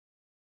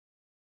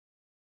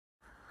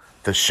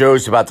The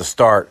show's about to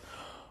start.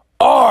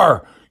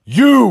 Are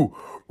you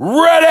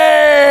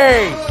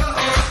ready?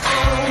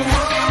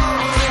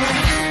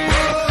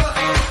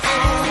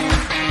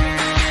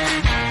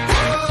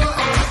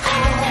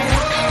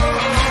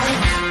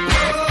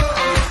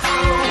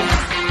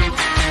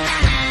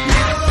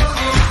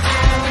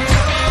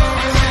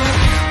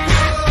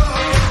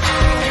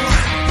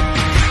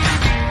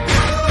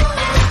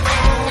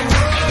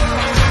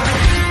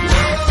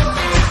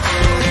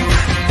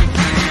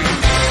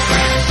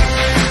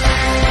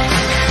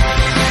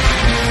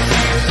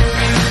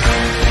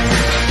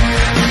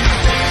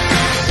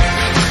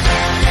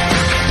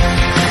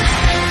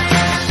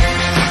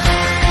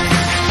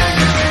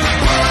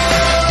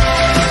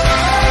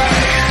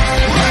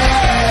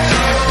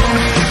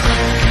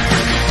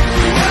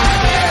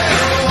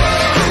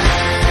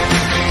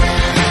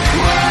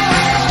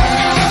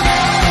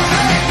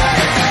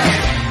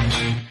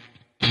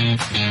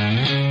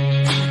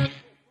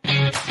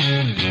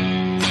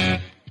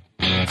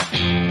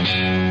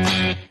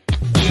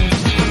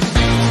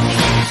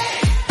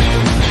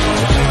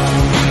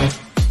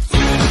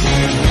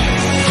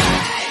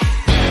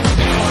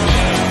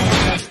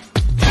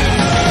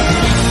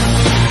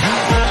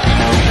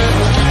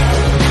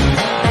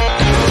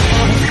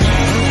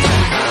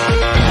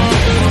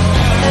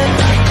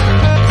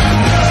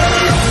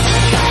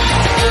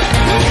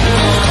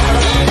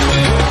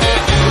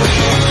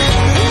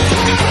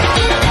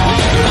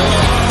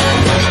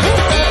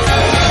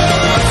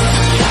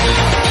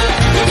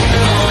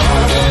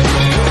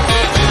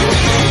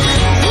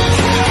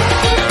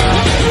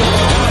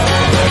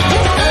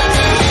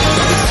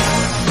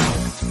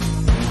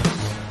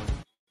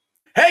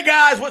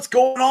 What's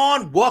going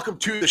on? Welcome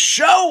to the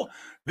show.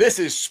 This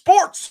is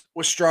Sports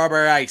with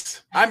Strawberry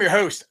Ice. I'm your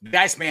host, the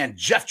Iceman,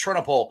 Jeff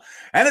Trenopole.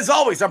 And as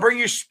always, I'm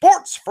bringing you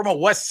sports from a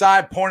West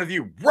Side point of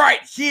view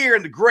right here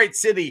in the great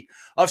city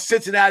of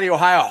Cincinnati,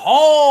 Ohio,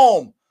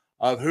 home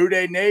of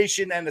Houday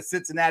Nation and the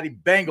Cincinnati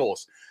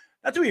Bengals.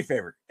 Now, do me a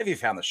favor. If you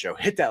found the show,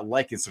 hit that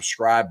like and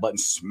subscribe button.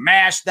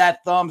 Smash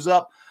that thumbs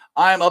up.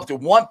 I'm up to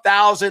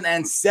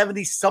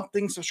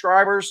 1,070-something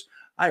subscribers.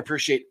 I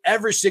appreciate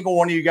every single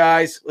one of you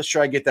guys. Let's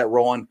try to get that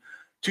rolling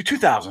to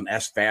 2,000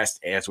 as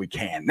fast as we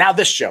can. Now,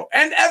 this show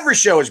and every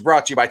show is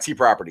brought to you by T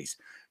Properties.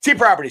 T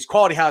Properties,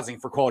 quality housing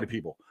for quality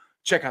people.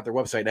 Check out their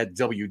website at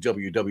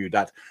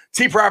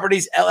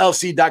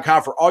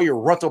www.tpropertiesllc.com for all your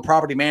rental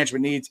property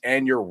management needs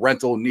and your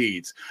rental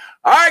needs.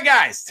 All right,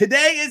 guys,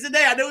 today is the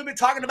day. I know we've been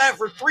talking about it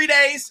for 3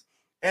 days,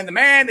 and the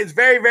man is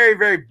very, very,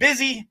 very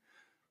busy,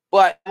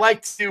 but I'd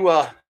like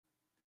to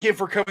give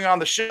for coming on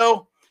the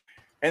show,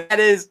 and that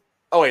is,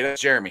 oh, wait,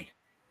 that's Jeremy.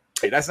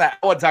 Wait, that's not,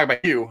 I wasn't talking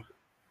about you.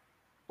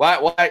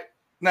 Why?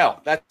 No,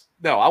 I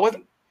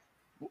wasn't.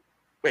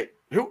 Wait,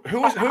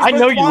 who's I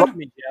know you love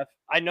me, Jeff.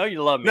 I know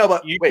you love me. No,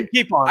 but you wait,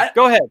 keep on.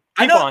 Go ahead.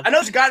 I know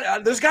there's a guy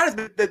that's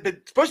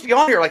supposed to be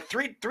on here like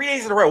three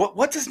days in a row.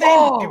 What's his name?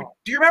 Oh.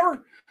 Do you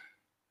remember?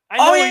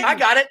 I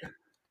got it.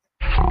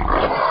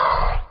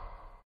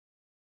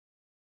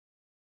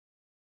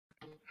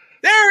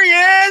 There he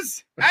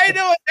is. How you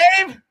doing,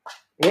 Dave?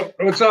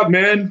 What's up,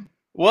 man?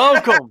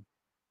 Welcome.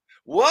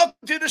 Welcome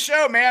to the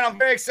show, man. I'm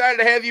very excited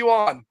to have you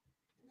on.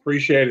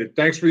 Appreciate it.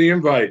 Thanks for the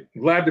invite.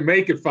 Glad to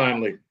make it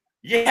finally.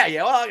 Yeah.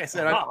 Well, like I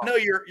said, I know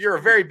you're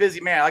a very busy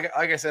man.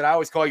 Like I said, I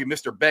always call you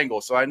Mr. Bengal,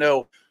 so I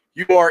know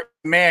you are,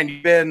 man.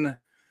 You've been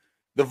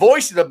the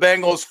voice of the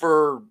Bengals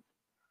for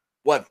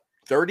what,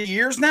 30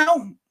 years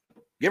now,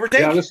 give or take.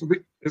 Yeah, this will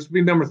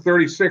be number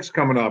 36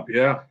 coming up.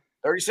 Yeah,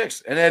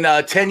 36, and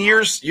then 10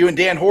 years. You and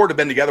Dan Horde have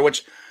been together,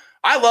 which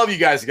I love you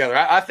guys together.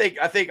 I think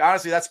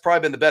honestly that's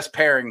probably been the best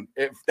pairing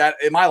in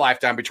my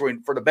lifetime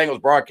for the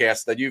Bengals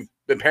broadcast that you've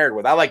been paired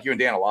with. I like you and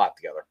Dan a lot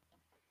together.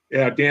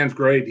 Yeah, Dan's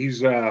great.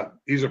 He's a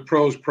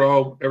pro's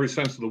pro, every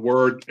sense of the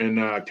word, and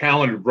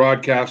talented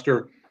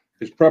broadcaster.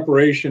 His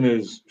preparation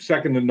is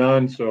second to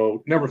none.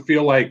 So never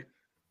feel like,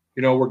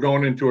 we're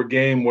going into a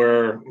game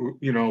where,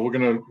 we're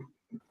going to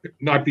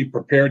not be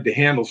prepared to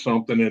handle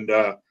something. And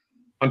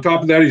on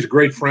top of that, he's a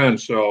great friend.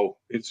 So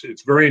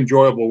it's very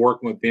enjoyable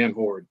working with Dan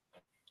Horde.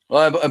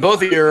 Well, and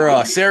both of you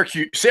are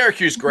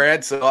Syracuse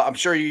grads, so I'm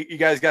sure you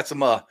guys got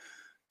some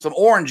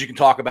orange you can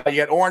talk about. You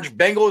got orange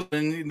Bengals,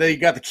 and then you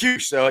got the Q,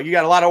 so you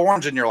got a lot of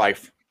orange in your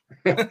life.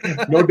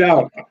 No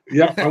doubt.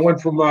 Yep, I went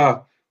from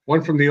the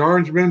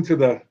Orangemen to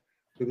the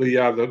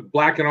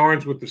black and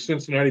orange with the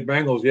Cincinnati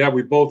Bengals. Yeah,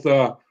 we both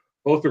are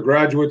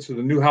graduates of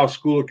the Newhouse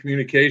School of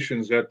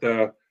Communications at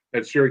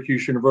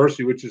Syracuse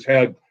University, which has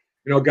had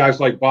guys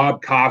like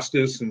Bob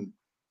Costas and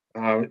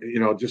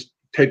just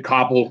Ted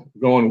Koppel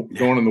going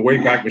in the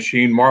Wayback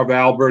Machine, Marv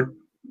Albert,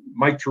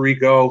 Mike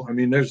Tirico. I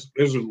mean, there's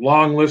a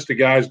long list of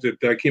guys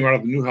that came out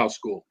of the Newhouse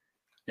School.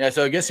 Yeah,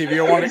 so I guess if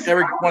you ever want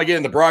to get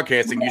into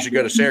broadcasting, you should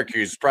go to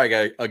Syracuse. It's probably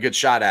got a good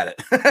shot at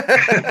it.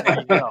 There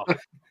you go.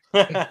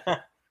 All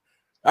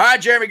right,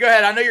 Jeremy, go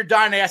ahead. I know you're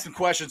dying to ask some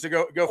questions, so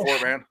go for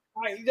it, man.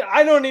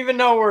 I don't even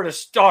know where to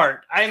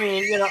start. I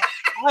mean,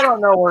 I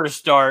don't know where to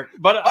start.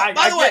 But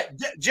by the way,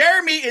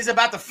 Jeremy is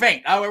about to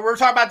faint. We were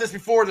talking about this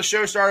before the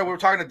show started. We were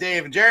talking to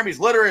Dave, and Jeremy's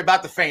literally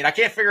about to faint. I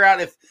can't figure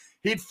out if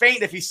he'd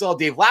faint if he saw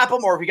Dave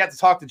Lapham or if he got to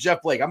talk to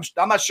Jeff Blake. I'm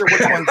not sure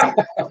which one's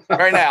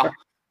right now.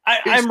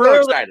 I'm so really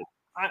excited.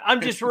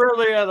 I'm just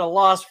really at a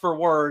loss for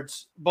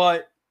words.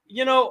 But,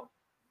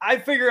 I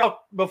figure out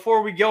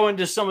before we go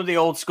into some of the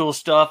old school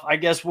stuff, I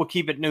guess we'll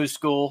keep it new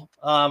school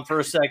for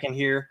a second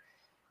here.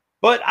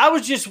 But I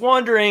was just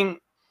wondering,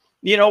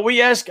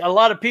 we ask a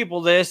lot of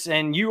people this,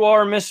 and you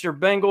are Mr.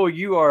 Bengal.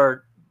 You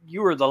are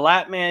the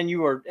lap man.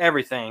 You are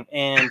everything.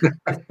 And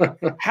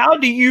how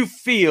do you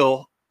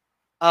feel?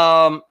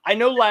 I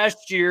know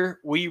last year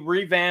we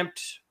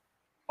revamped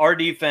our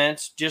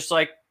defense just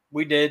like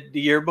we did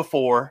the year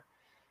before.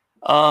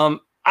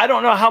 I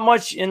don't know how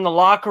much in the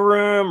locker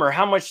room or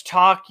how much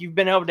talk you've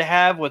been able to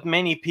have with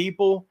many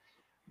people,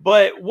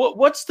 but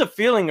what's the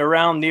feeling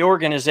around the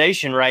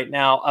organization right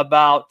now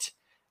about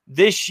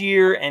this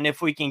year? And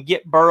if we can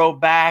get Burrow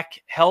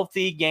back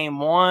healthy game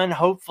one,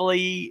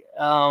 hopefully,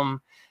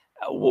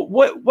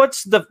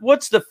 what's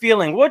the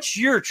feeling? What's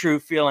your true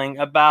feeling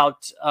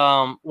about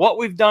what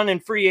we've done in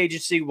free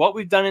agency, what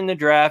we've done in the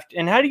draft,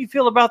 and how do you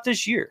feel about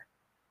this year?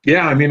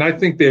 Yeah, I mean, I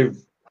think they've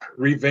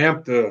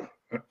revamped a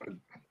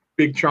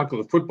big chunk of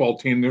the football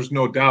team. There's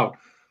no doubt.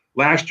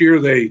 Last year,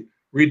 they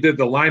redid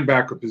the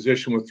linebacker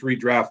position with 3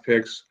 draft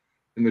picks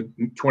in the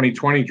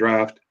 2020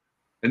 draft.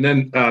 And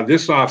then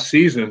this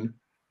offseason,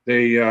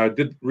 they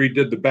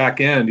redid the back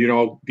end,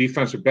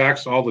 defensive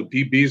backs, all the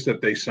DBs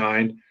that they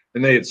signed,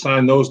 and they had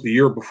signed those the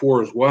year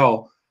before as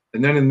well.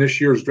 And then in this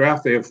year's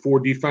draft, they have 4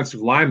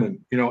 defensive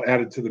linemen,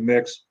 added to the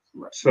mix.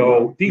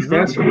 So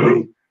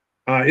defensively,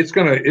 it's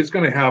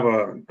gonna have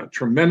a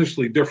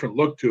tremendously different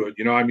look to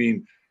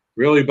it.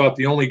 Really about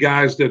the only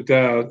guys that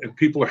and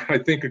people I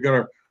think are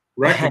going to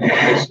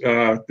recognize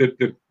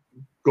that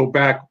go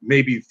back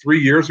maybe 3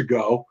 years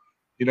ago,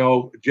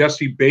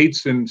 Jesse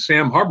Bates and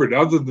Sam Hubbard.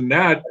 Other than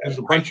that, there's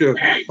a bunch of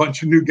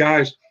new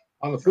guys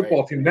on the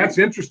football team. That's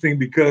interesting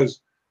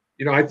because,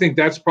 I think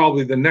that's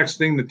probably the next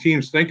thing the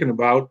team's thinking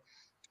about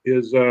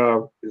is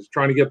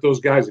trying to get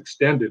those guys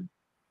extended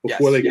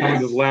before they come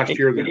into the last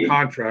year of their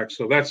contract.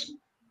 So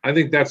I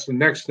think that's the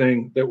next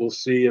thing that we'll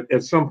see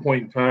at some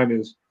point in time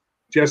is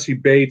Jesse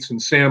Bates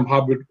and Sam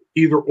Hubbard,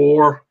 either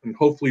or, and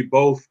hopefully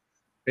both,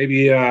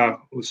 maybe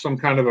with some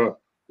kind of a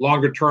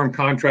longer-term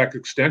contract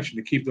extension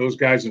to keep those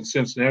guys in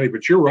Cincinnati.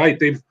 But you're right;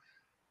 they've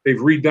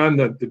redone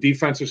the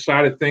defensive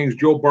side of things.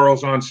 Joe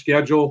Burrow's on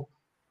schedule;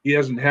 he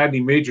hasn't had any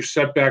major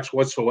setbacks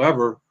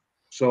whatsoever,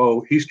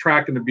 so he's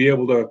tracking to be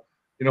able to,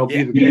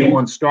 be the day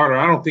one starter.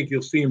 I don't think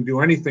you'll see him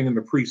do anything in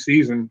the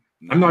preseason.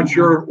 I'm not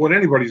sure what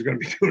anybody's going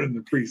to be doing in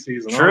the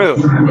preseason.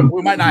 True,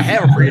 we might not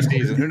have a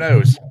preseason. Who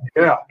knows?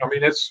 Yeah, I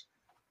mean it's.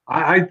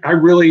 I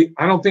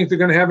don't think they're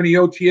going to have any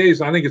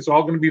OTAs. I think it's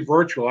all going to be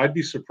virtual. I'd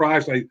be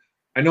surprised.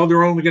 I know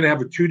they're only going to have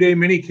a 2-day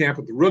mini camp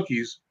with the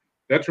rookies.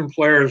 Veteran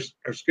players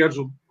are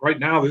scheduled right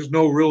now. There's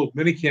no real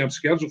mini camp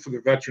scheduled for the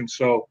veterans.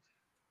 So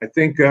I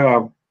think,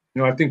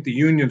 I think the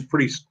union's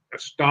pretty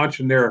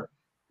staunch in their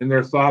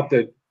thought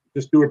that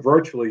just do it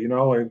virtually,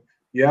 and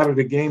you added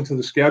a game to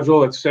the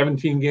schedule. It's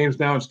 17 games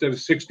now instead of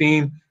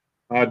 16.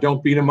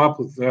 Don't beat them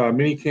up with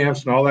mini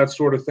camps and all that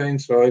sort of thing.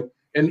 So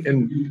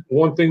And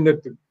one thing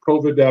that the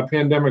COVID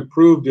pandemic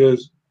proved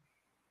is,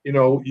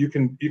 you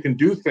can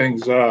do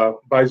things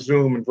by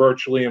Zoom and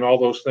virtually and all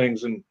those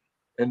things, and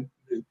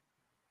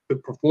the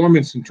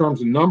performance in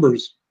terms of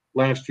numbers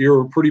last year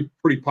were pretty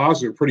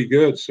positive, pretty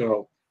good.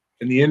 So,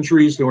 and the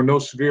injuries, there were no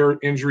severe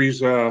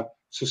injuries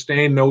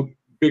sustained, no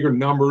bigger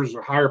numbers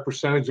or higher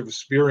percentage of a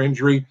severe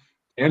injury,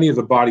 any of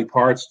the body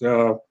parts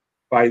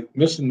by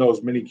missing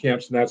those mini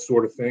camps and that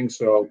sort of thing.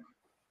 So,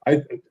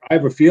 I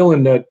have a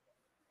feeling that,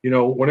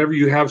 whenever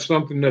you have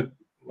something that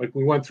like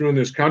we went through in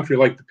this country,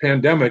 like the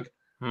pandemic,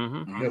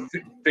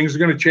 things are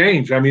going to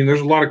change. I mean,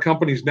 there's a lot of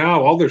companies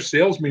now, all their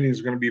sales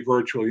meetings are going to be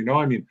virtual.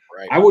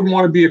 I wouldn't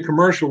want to be a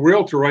commercial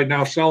realtor right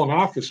now selling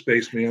office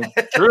space, man.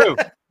 True.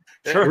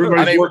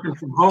 Everybody's working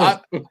from home.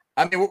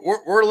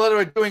 We're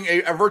literally doing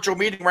a virtual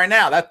meeting right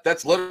now.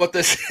 That's literally what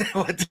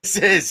this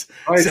is.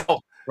 Right.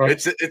 So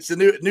it's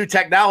the new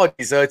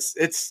technology. So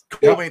it's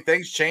cool. I mean,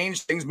 things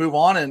change, things move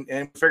on,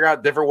 and figure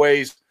out different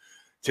ways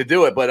to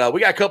do it. But we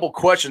got a couple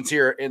questions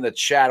here in the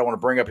chat I want to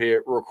bring up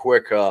here real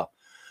quick.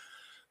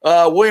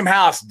 William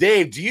House,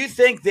 Dave, do you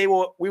think we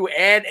will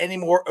add any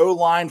more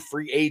O-line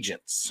free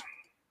agents?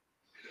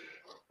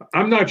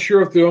 I'm not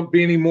sure if there'll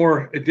be any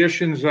more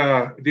additions.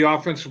 The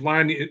offensive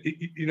line,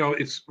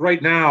 it's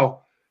right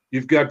now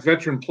you've got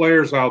veteran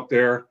players out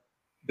there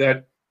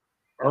that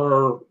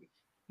are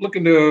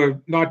looking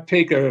to not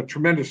take a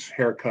tremendous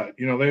haircut.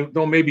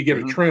 They'll maybe get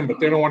a trim,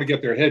 but they don't want to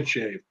get their head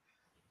shaved.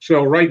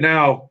 So right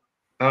now,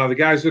 the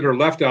guys that are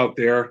left out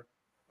there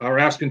are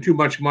asking too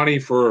much money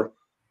for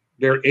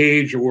their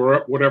age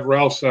or whatever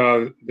else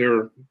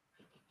there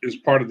is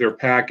part of their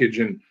package.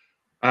 And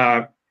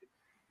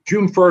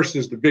June 1st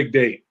is the big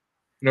date.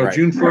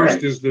 June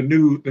 1st is the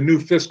new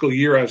fiscal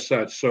year as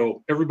such.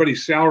 So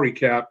everybody's salary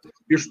cap,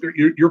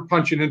 you're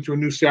punching into a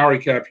new salary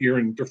cap here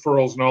and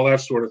deferrals and all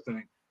that sort of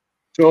thing.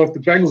 So if the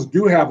Bengals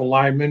do have a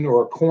lineman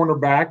or a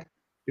cornerback,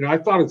 I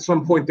thought at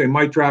some point they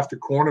might draft a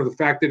corner. The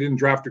fact they didn't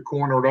draft a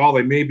corner at all,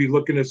 they may be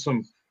looking at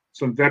some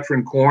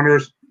veteran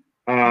corners.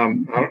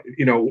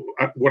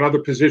 What other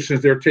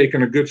positions they're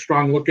taking a good,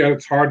 strong look at.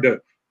 It's hard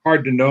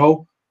to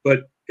know.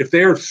 But if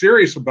they're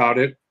serious about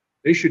it,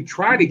 they should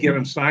try to get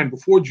him signed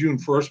before June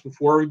 1st,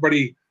 before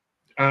everybody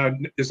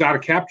is out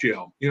of cap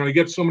jail. You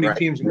get so many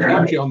teams in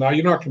cap jail now.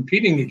 You're not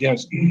competing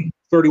against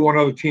 31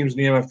 other teams in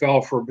the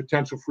NFL for a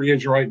potential free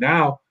agent right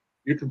now.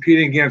 You're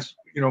competing against,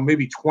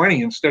 maybe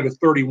 20 instead of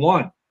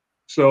 31.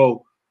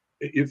 So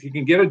if you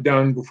can get it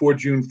done before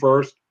June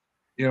 1st,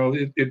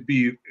 it'd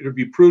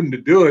be prudent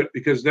to do it,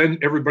 because then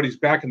everybody's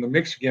back in the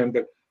mix again.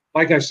 But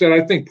like I said,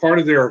 I think part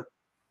of their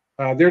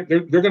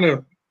they're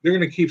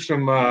gonna keep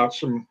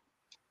some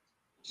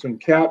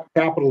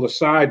capital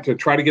aside to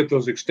try to get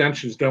those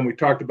extensions done we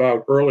talked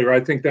about earlier. I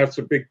think that's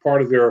a big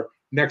part of their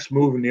next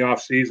move in the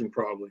offseason,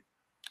 probably.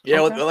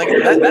 Yeah, like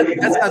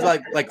that sounds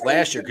like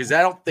last year, because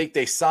I don't think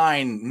they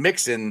signed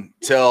Mixon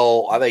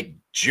till I think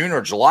June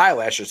or July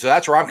last year. So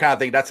that's where I'm kind of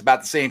thinking that's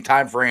about the same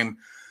time frame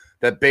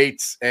that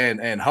Bates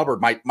and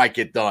Hubbard might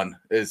get done.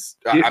 Just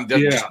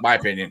my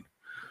opinion.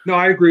 No,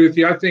 I agree with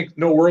you. I think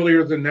no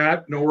earlier than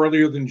that, no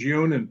earlier than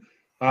June. And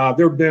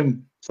there have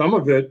been some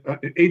of it.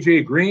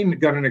 AJ Green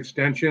got an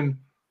extension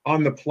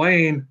on the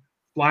plane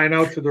flying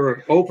out to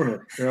the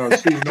opener.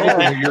 Season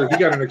opener year, he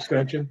got an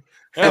extension.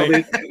 So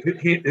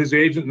his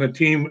agent and the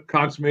team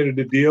consummated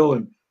the deal.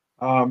 And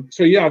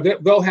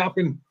they'll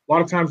happen. A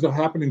lot of times they'll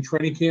happen in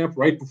training camp,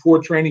 right before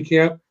training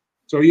camp.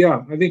 So,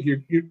 yeah, I think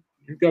you've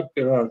got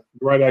the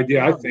right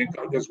idea, I think,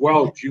 as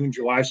well, June,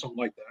 July, something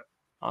like that.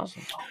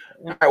 Awesome.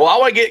 All right, well, I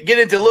want to get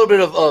into a little bit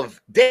of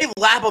Dave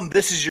Lapham,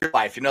 This Is Your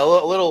Life. A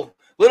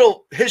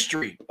little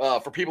history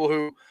for people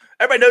who –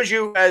 everybody knows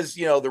you as,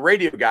 the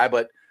radio guy,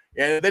 but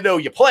they know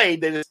you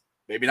played. They just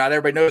maybe not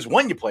everybody knows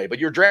when you played, but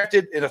you're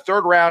drafted in the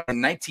third round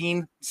in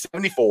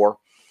 1974.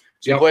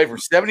 So you played from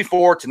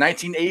 74 to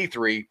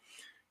 1983.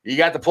 You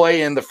got to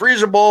play in the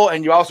Freezer Bowl,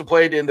 and you also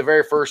played in the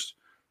very first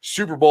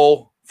Super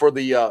Bowl for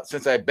the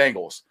Cincinnati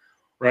Bengals.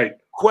 Right.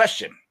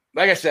 Question.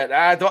 Like I said,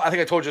 I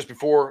think I told you just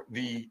before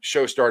the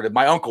show started,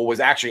 my uncle was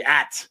actually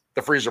at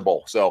the Freezer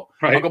Bowl. So,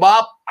 Uncle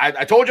Bob,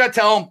 I told you I'd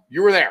tell him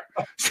you were there.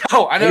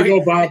 So I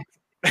know Bob.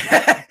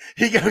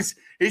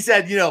 he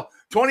said,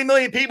 20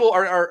 million people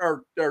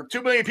or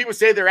 2 million people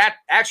say they're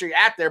actually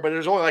at there, but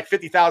there's only like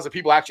 50,000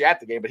 people actually at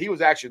the game. But he was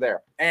actually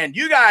there. And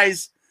you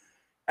guys,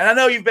 and I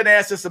know you've been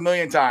asked this a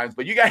million times,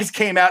 but you guys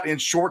came out in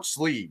short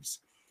sleeves.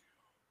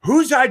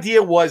 Whose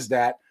idea was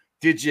that?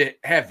 Did you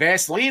have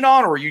Vaseline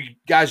on, or were you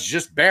guys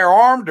just bare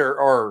armed,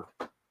 or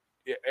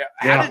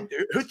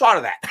who thought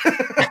of that?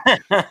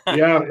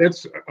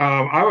 It's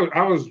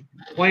I was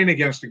playing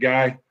against a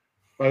guy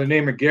by the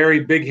name of Gary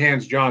Big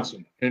Hands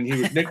Johnson, and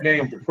he was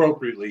nicknamed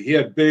appropriately. He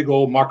had big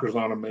old muckers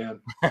on him, man.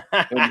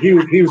 And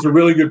he was a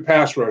really good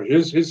pass rusher.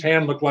 His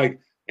hand looked like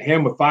a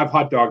hand with 5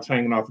 hot dogs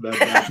hanging off of that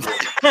pass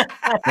rusher.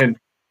 And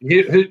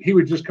he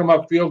would just come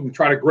upfield and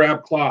try to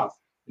grab cloth,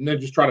 and then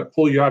just try to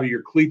pull you out of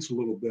your cleats a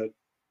little bit.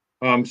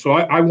 So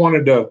I didn't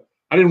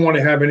want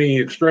to have any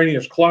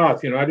extraneous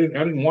cloth. I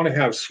didn't want to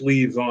have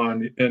sleeves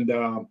on. And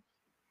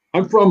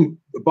I'm from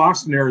the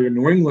Boston area,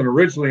 New England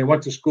originally. I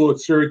went to school at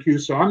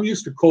Syracuse, so I'm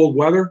used to cold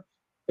weather.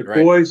 The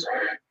boys,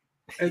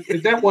 and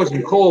that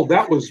wasn't cold.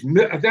 That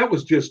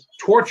was just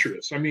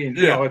torturous. I mean,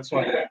 it's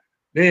like,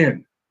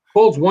 man,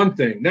 cold's one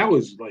thing. That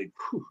was like,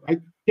 I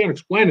can't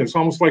explain it. It's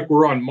almost like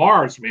we're on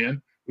Mars,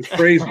 man. It was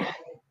crazy.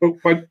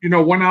 but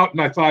went out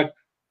and I thought,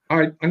 all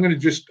right, I'm going to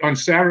just on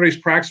Saturday's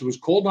practice. It was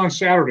cold on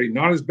Saturday,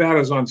 not as bad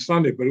as on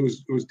Sunday, but it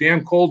was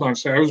damn cold on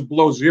Saturday. It was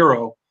below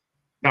zero,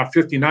 not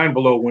 59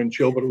 below wind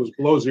chill, but it was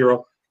below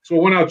zero. So I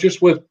went out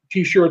just with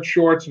t-shirt,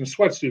 shorts, and a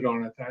sweatsuit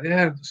on. I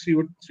thought, see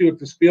what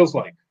this feels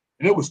like,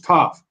 and it was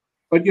tough.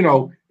 But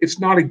it's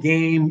not a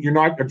game.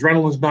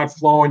 Adrenaline's not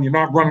flowing. You're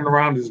not running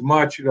around as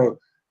much,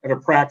 at a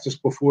practice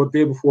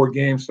day before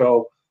game.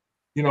 So,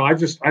 I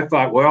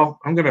thought, well,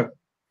 I'm going to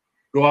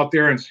go out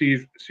there and see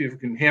if we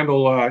can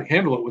handle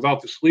it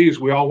without the sleeves.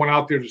 We all went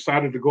out there,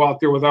 decided to go out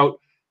there without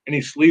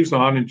any sleeves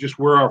on and just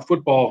wear our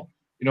football,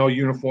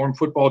 uniform,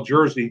 football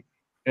jersey.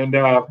 And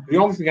the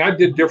only thing I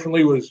did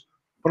differently was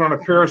put on a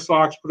pair of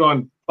socks, put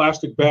on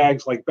plastic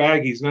bags like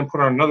baggies, and then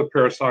put on another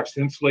pair of socks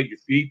to insulate your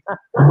feet.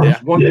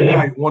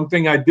 One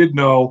thing I did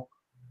know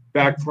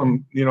back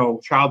from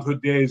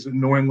childhood days in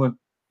New England: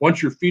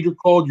 once your feet are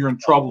cold, you're in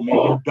trouble, man.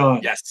 You're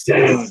done. Yes.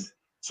 Done.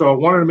 So I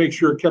wanted to make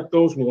sure I kept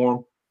those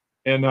warm.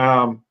 And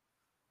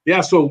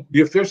so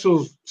the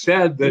officials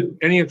said that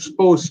any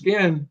exposed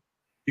skin,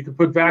 you could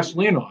put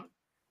Vaseline on.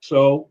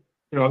 So,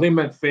 they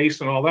meant face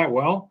and all that.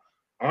 Well,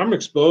 I'm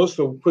exposed,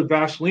 so put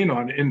Vaseline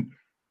on. And,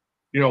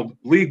 the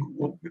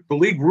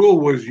league rule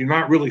was you're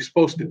not really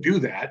supposed to do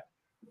that.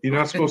 You're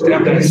not supposed to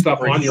have that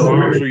stuff on your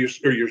arms or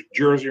your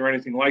jersey or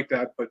anything like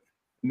that. But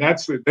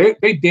that's it.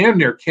 They damn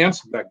near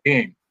canceled that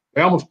game.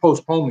 They almost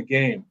postponed the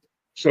game.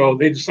 So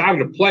they decided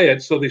to play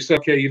it. So they said,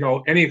 okay,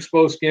 any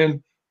exposed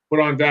skin, put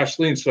on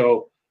Vaseline.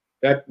 So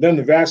then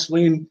the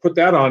Vaseline put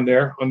that on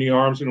there on the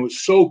arms, and it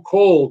was so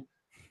cold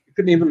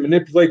couldn't even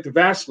manipulate the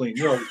Vaseline.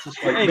 You know, it's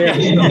just like,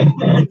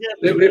 man,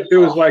 it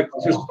was like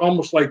just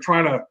almost like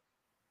trying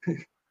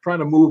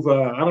to move.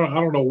 I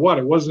don't know what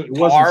it wasn't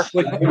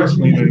slick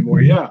Vaseline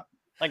anymore. Yeah,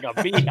 like a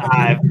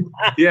beehive.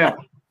 Yeah.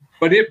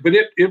 But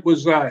it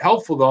was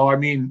helpful though. I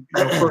mean,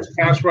 you know, first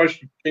pass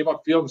rush, came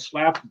upfield and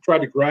slapped and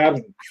tried to grab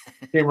and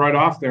came right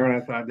off there.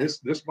 And I thought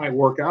this might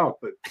work out.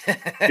 But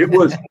it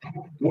was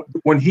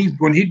when he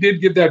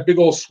did give that big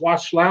old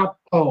swatch slap.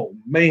 Oh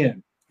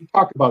man, you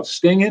talk about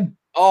stinging.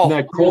 Oh, and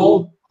that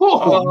cold.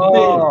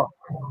 Oh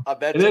man. I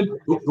bet. And then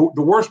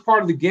the worst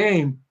part of the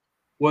game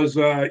was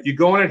you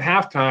go in at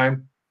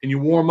halftime and you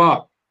warm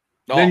up.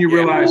 Then you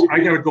realize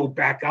I got to go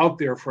back out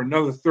there for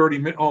another 30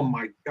 minutes. Oh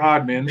my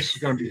God, man, this is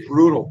going to be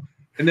brutal.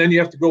 And then you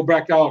have to go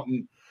back out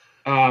and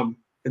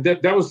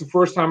that was the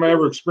first time I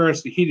ever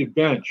experienced the heated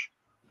bench.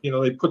 You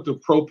know, they put the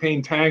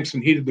propane tanks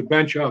and heated the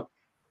bench up.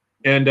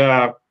 And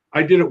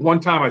I did it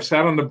one time. I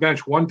sat on the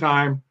bench one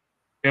time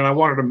and I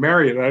wanted to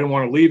marry it. I didn't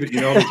want to leave it,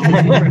 you know.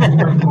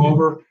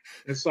 Over.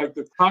 It's like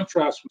the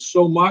contrast was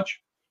so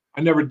much.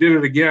 I never did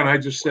it again. I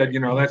just said,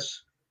 you know,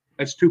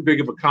 that's too big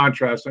of a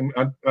contrast.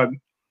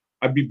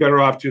 I'd be better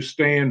off just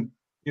staying,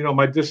 you know,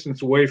 my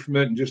distance away from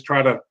it and just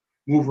try to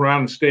move around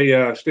and stay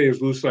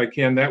as loose as I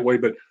can that way.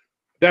 But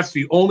that's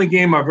the only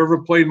game I've ever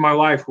played in my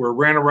life where I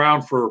ran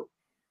around for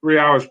 3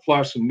 hours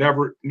plus and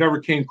never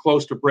came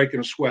close to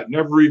breaking a sweat.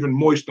 Never even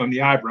moist on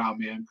the eyebrow,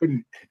 man.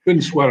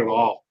 Couldn't sweat at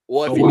all.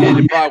 Well, if you did,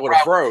 you probably would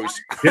have froze.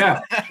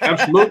 Yeah,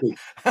 absolutely.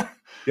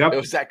 Yep. It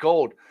was that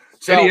cold.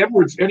 So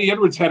Eddie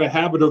Edwards had a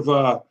habit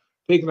of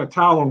taking a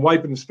towel and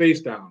wiping his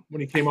face down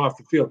when he came off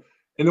the field.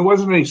 And there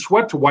wasn't any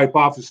sweat to wipe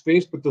off his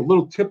face, but the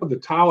little tip of the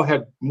towel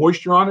had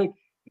moisture on it,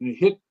 and it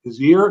hit his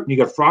ear, and he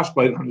got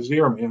frostbite on his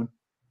ear, man.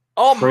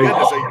 Oh, my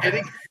goodness, are you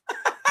kidding?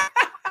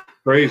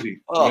 Crazy.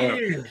 Oh,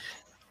 yeah.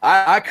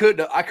 I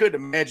couldn't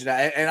imagine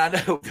that. And I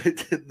know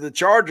the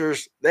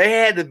Chargers, they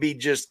had to be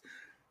just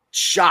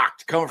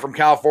shocked coming from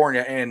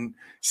California and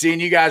seeing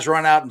you guys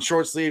run out in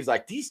short sleeves.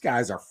 Like, these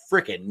guys are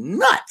freaking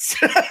nuts.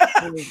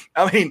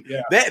 I mean,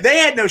 they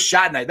had no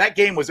shot in that. That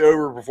game was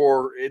over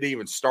before it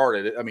even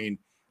started. I mean,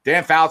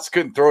 Dan Fouts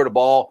couldn't throw the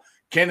ball.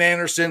 Ken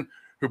Anderson,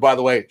 who, by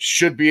the way,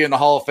 should be in the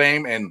Hall of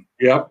Fame. And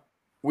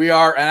we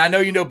are, and I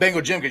know you know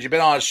Bengal Jim because you've been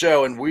on a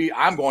show, and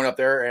I'm going up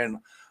there, and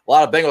a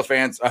lot of Bengals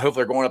fans, I hope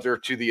they're going up there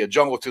to the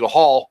Jungle, to the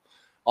Hall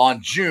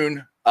on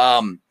June,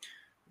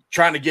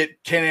 trying to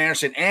get Ken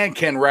Anderson and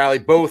Ken Riley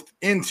both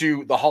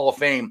into the Hall of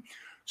Fame.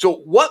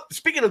 So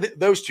speaking of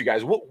those two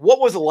guys, what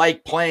was it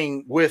like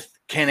playing with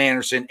Ken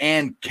Anderson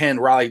and Ken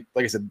Riley?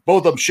 Like I said,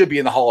 both of them should be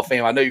in the Hall of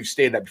Fame. I know you've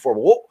stated that before,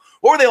 but what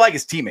were they like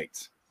as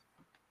teammates?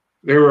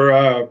 They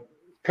were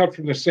cut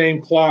from the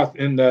same cloth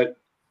in that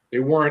they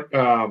weren't,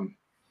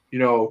 you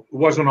know, it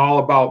wasn't all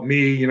about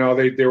me. You know,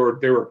 they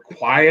were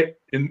quiet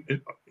and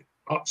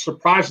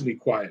surprisingly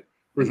quiet.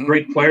 For as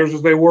great players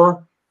as they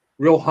were,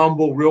 real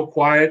humble, real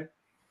quiet,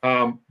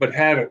 but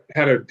had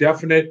a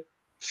definite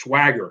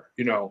swagger.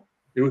 You know,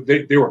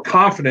 they were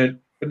confident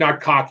but not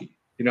cocky.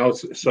 You know,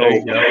 so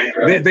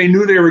they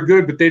knew they were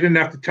good, but they didn't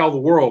have to tell the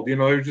world. You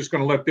know, they were just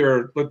going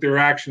to let their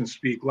actions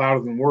speak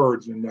louder than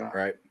words. And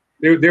right.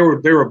 They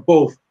were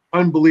both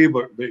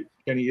unbelievable.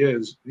 Kenny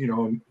is, you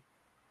know, and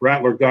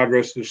Rattler, God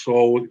rest his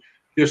soul,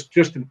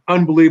 just an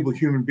unbelievable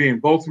human being.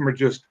 Both of them are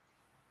just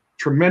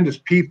tremendous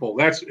people.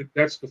 That's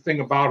the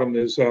thing about them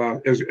is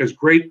as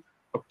great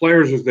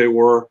players as they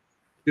were,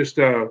 just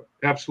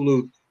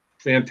absolute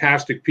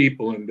fantastic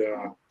people, and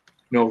you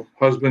know,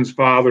 husbands,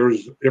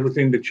 fathers,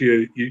 everything that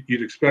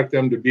you'd expect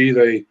them to be,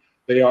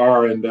 they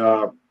are. And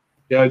I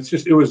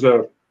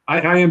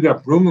ended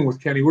up rooming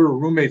with Kenny. We were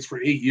roommates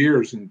for 8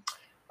 years, and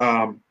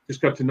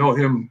just got to know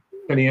him,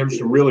 Kenny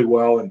Anderson, really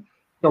well. And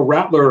you know,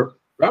 Rattler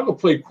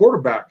played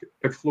quarterback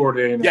at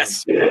Florida A&M.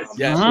 Yes.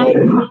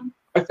 So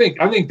I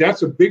think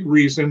that's a big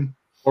reason,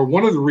 or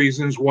one of the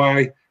reasons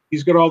why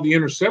he's got all the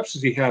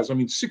interceptions he has. I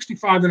mean,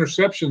 65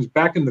 interceptions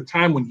back in the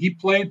time when he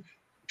played.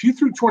 If you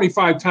threw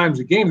 25 times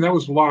a game, that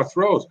was a lot of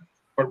throws.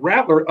 But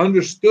Rattler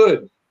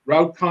understood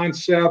route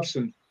concepts,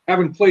 and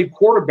having played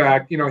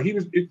quarterback, you know, he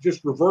was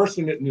just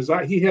reversing it in his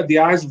eye. He had the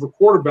eyes of a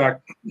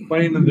quarterback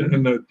playing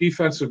in the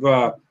defensive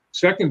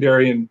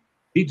secondary, and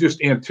he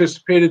just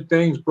anticipated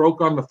things, broke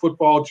on the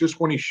football just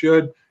when he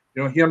should.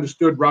 You know, he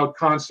understood route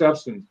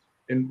concepts and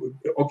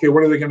okay,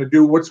 what are they going to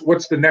do?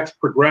 What's the next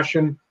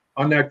progression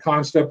on that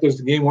concept as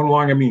the game went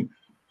along? I mean,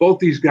 both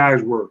these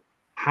guys were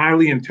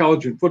highly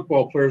intelligent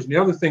football players. And the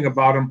other thing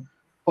about them,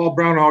 Paul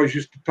Brown always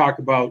used to talk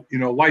about, you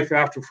know, life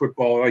after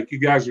football. Like, you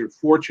guys are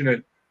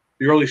fortunate,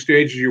 the early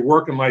stages of your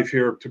working life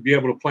here, to be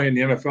able to play in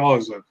the NFL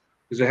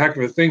is a heck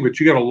of a thing. But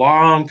you got a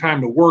long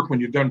time to work when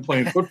you're done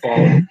playing football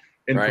and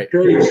right.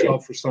 prepare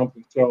yourself for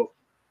something. So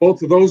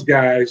both of those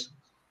guys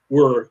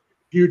were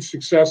huge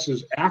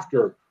successes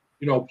after,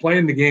 you know,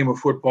 playing the game of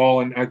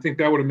football. And I think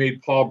that would have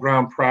made Paul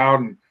Brown proud.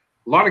 And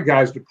a lot of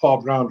guys that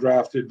Paul Brown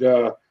drafted,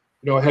 you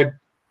know, had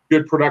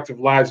good productive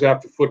lives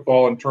after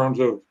football in terms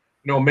of, you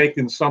know,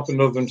 making something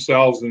of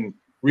themselves and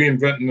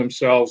reinventing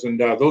themselves. And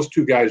those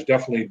two guys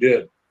definitely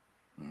did.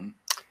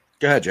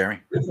 Go ahead, Jeremy.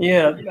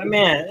 Yeah,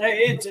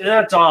 man,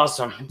 that's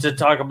awesome to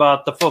talk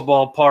about the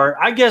football part.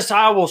 I guess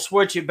I will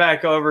switch it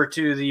back over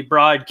to the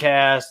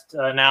broadcast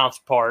announce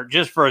part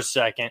just for a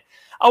second.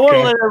 I want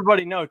to let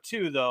everybody know,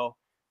 too, though,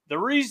 the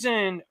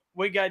reason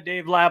we got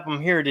Dave Lapham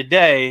here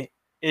today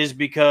is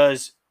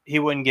because he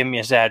wouldn't give me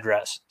his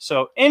address.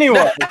 So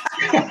anyway,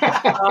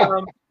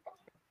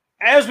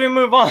 as we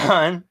move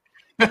on,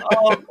 Dave,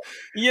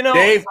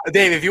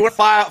 if you want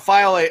to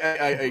file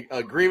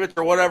a grievance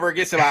or whatever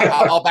against him,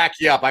 I'll back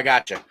you up. I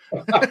got you.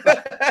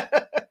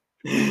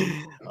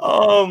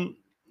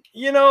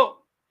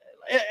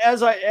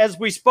 As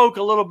we spoke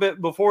a little bit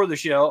before the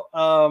show,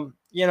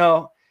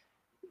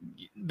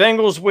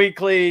 Bengals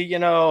Weekly,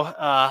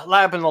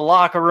 Lap in the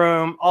locker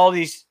room, all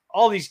these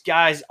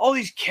guys, all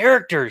these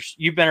characters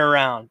you've been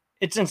around.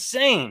 It's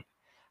insane.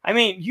 I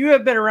mean, you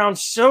have been around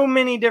so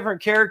many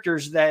different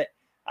characters that,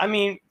 I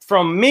mean,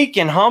 from meek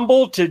and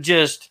humble to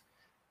just,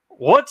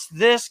 what's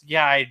this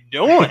guy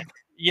doing?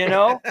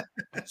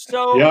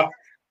 So yeah.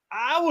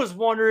 I was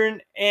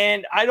wondering,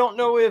 and I don't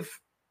know if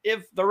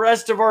the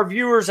rest of our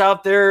viewers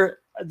out there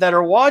that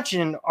are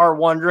watching are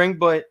wondering,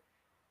 but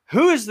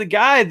who is the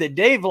guy that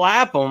Dave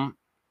Lapham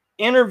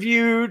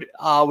interviewed,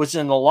 was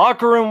in the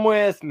locker room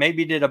with,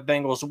 maybe did a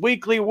Bengals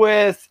Weekly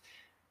with,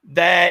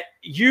 that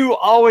you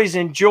always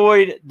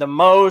enjoyed the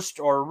most,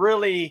 or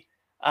really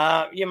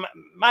you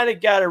might have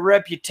got a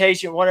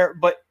reputation, whatever,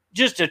 but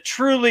just a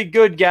truly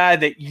good guy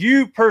that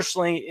you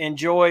personally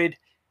enjoyed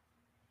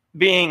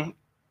being,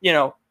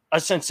 a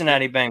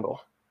Cincinnati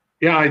Bengal?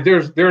 Yeah,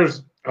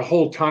 there's a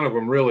whole ton of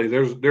them, really.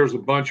 There's a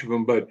bunch of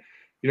them, but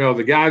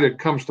the guy that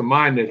comes to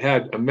mind that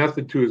had a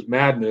method to his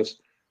madness,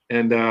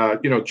 and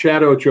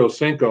Chad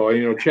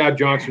Ochocinco, Chad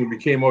Johnson, who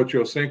became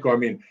Ochocinco. I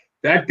mean,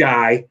 that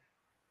guy,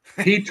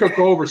 he took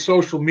over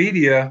social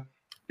media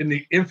in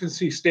the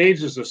infancy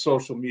stages of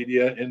social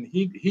media, and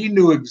he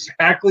knew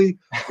exactly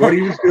what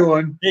he was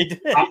doing,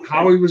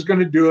 how he was going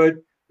to do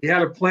it. He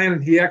had a plan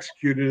and he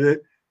executed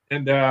it,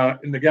 and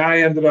the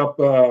guy ended up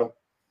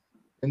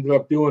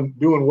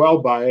doing well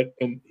by it.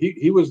 And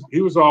he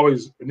was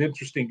always an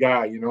interesting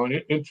guy,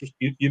 and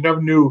you never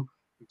knew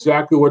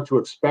exactly what to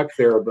expect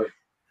there, but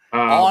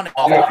on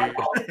off the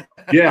field.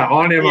 Yeah,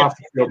 on and off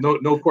the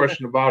field, no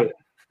question about it.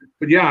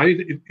 But yeah,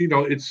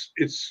 it's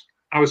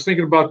I was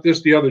thinking about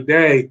this the other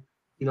day.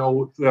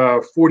 With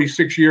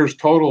 46 years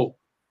total,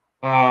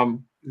 I've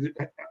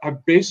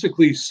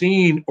basically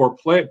seen or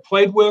played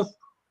with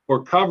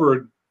or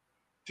covered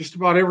just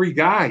about every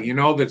guy,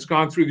 that's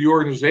gone through the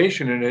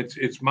organization, and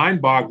it's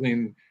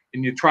mind-boggling.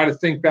 And you try to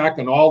think back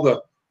on all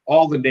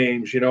the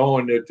names,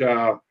 and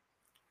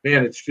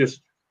it's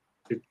just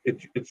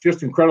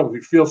incredible.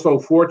 You feel so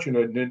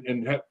fortunate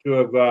and have to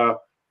have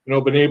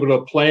been able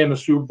to play in the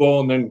Super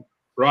Bowl and then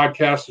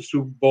broadcast the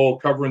Super Bowl,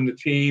 covering the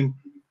team.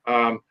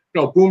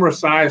 Boomer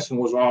Esiason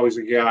was always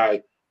a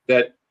guy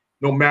that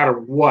no matter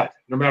what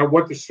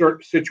the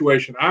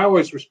situation, I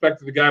always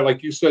respected the guy.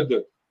 Like you said,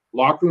 the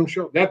locker room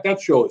show,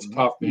 that show is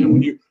tough, man.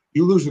 When you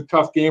lose a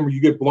tough game or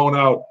you get blown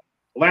out,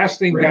 the last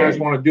thing guys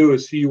want to do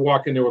is see you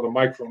walk in there with a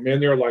microphone. Man,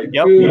 they're like,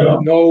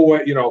 no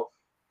way,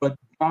 But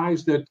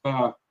guys that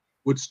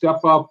would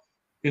step up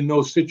in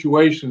those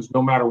situations,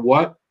 no matter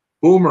what,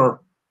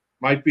 Boomer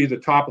might be the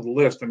top of the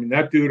list. I mean,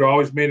 that dude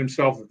always made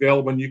himself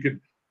available, and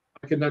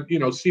I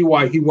can see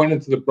why he went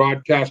into the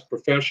broadcast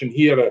profession.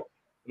 He had an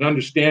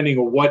understanding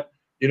of what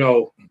it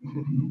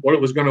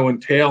was going to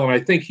entail, and I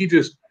think he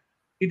just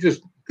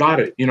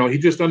got it. He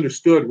just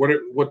understood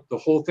what the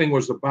whole thing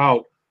was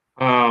about.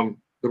 The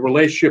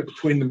relationship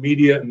between the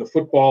media and the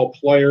football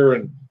player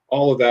and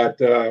all of that.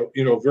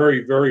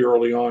 Very, very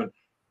early on.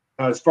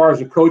 As far as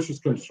the coach is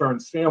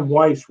concerned, Sam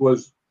Weiss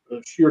was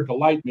a sheer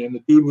delight, man. The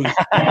dude was,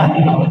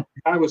 the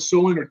guy was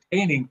so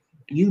entertaining,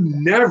 and you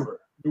never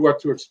knew what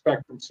to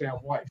expect from Sam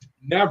Weiss.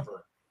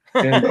 Never.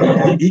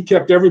 And he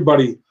kept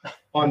everybody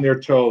on their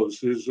toes.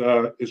 His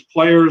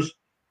players,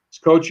 his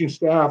coaching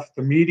staff,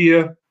 the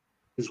media,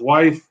 his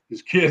wife,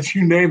 his kids,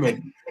 you name it.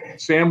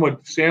 Sam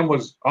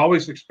was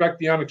always expect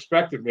the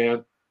unexpected,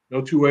 man.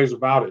 No two ways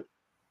about it.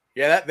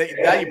 Yeah,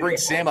 now you bring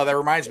Sam up. That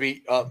reminds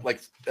me,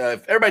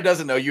 if everybody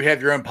doesn't know, you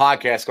have your own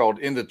podcast called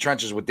In the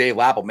Trenches with Dave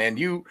Lapham. Man,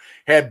 you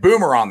had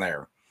Boomer on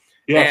there.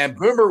 Yes. And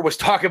Boomer was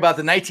talking about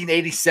the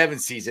 1987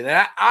 season.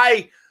 And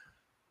I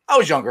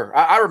was younger.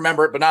 I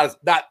remember it, but not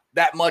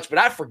that much. But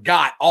I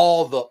forgot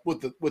all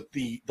with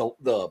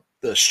the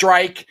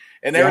strike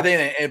and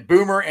everything, and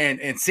Boomer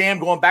and Sam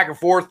going back and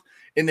forth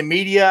in the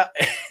media.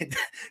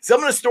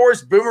 Some of the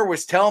stories Boomer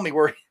was telling me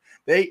where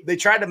they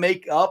tried to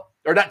make up,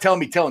 or not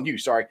telling you,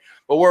 sorry,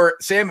 but where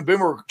Sam and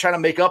Boomer were trying to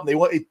make up. And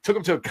they took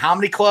him to a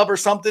comedy club or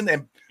something,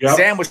 and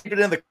Sam was sleeping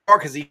in the car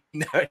because he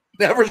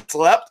never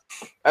slept.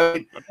 I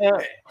mean,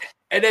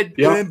 and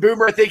then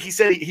Boomer, I think he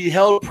said he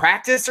held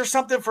practice or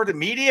something for the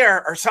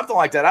media or something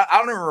like that. I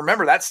don't even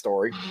remember that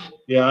story.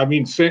 Yeah, I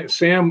mean,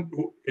 Sam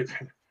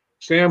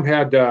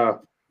had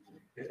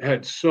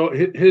so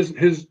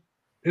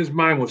his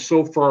mind was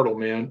so fertile,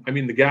 man. I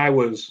mean, the guy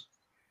was.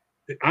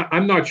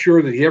 I'm not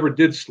sure that he ever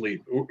did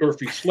sleep, or if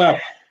he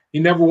slept, he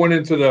never went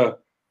into the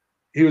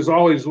he was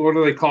always, what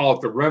do they call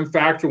it, the REM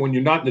factor, when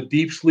you're not in the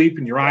deep sleep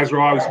and your eyes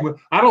are always moving.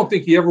 I don't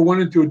think he ever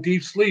went into a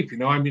deep sleep.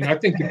 I mean, I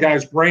think the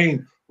guy's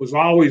brain was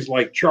always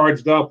like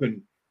charged up,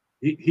 and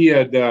he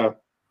had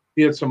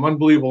some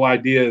unbelievable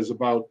ideas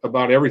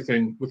about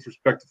everything with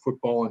respect to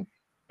football. And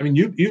I mean,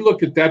 you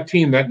look at that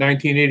team, that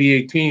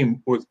 1988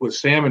 team with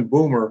Sam and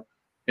Boomer,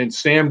 and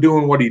Sam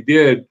doing what he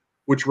did,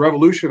 which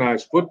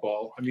revolutionized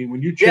football. I mean,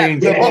 when you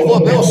change, the Buffalo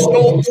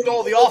Bills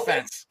stole the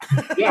offense.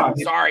 Yeah,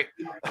 sorry.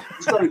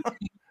 Started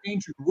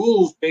changing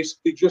rules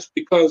basically just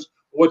because of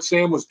what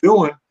Sam was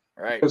doing.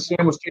 Right. Because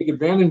Sam was taking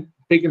advantage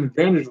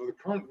of the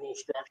current rule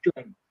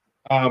structure,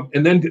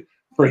 and then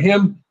for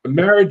him, the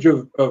marriage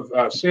of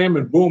Sam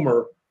and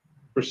Boomer,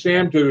 for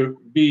Sam to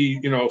be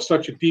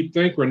such a deep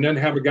thinker, and then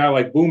have a guy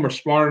like Boomer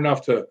smart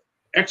enough to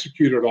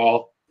execute it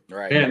all.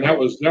 Right. Man, that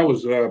was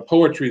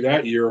poetry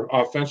that year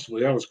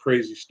offensively. That was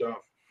crazy stuff.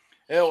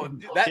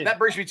 That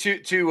brings me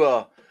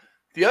to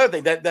the other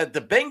thing that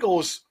the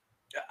Bengals.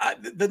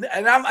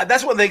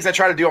 That's one of the things I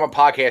try to do on my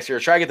podcast here.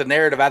 Try to get the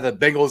narrative out that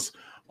the Bengals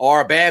are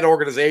a bad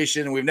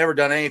organization and we've never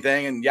done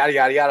anything and yada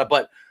yada yada.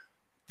 But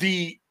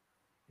the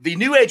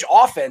new age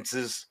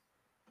offenses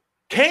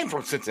came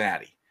from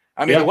Cincinnati.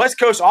 I mean, the West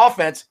Coast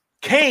offense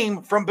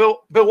came from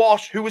Bill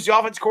Walsh, who was the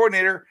offense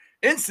coordinator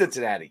in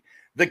Cincinnati.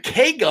 The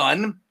K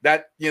gun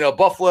that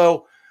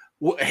Buffalo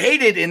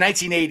hated in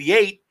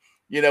 1988.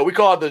 We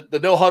call it the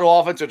no huddle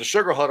offense or the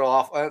sugar huddle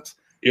offense.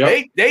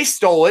 Yep. They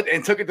stole it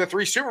and took it to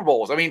 3 Super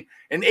Bowls. I mean,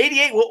 in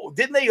 '88,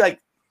 didn't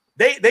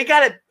they they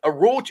got a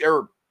rule,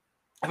 or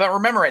if I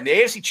remember right, in the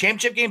AFC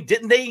Championship game,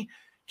 didn't they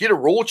get a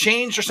rule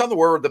change or something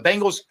where the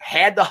Bengals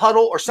had the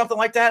huddle or something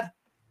like that?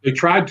 They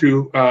tried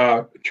to.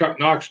 Chuck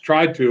Knox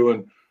tried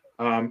to,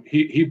 and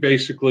he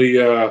basically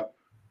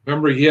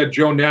remember he had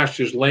Joe Nash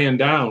just laying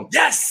down.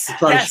 Yes. To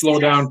try to slow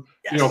down,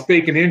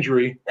 fake an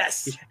injury.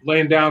 Yes. Just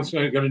laying down,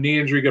 so got a knee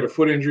injury, got a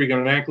foot injury, got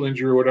an ankle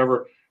injury, or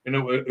whatever. And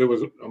it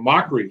was a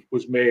mockery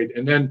was made.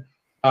 And then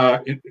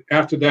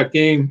after that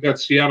game, that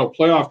Seattle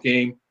playoff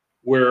game,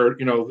 where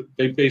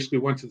they basically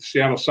went to the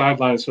Seattle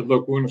sideline and said,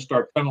 "Look, we're going to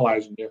start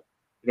penalizing you.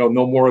 No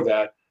more of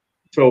that."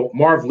 So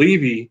Marv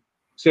Levy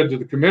said to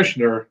the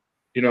commissioner,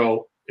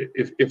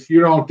 if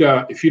you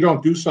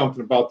don't do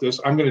something about this,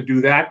 I'm going to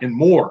do that and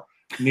more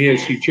in the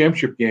AFC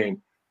Championship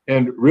game.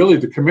 And really,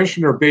 the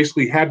commissioner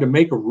basically had to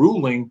make a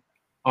ruling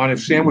on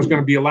if Sam was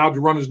going to be allowed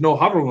to run his no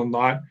huddle or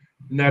not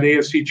in that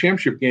AFC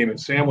Championship game. And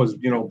Sam was,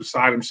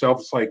 beside himself.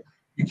 It's like,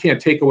 you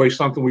can't take away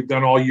something we've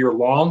done all year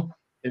long.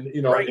 And,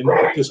 and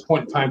at this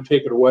point in time,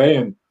 take it away.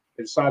 And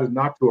they decided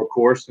not to, of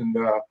course. And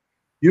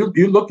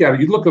you look at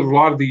it, you look at a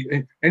lot of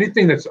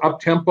anything that's up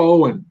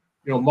tempo and,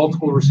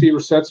 multiple receiver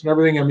sets and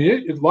everything. I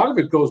mean, a lot of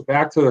it goes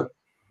back to,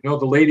 the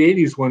late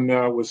 80s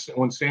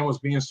when Sam was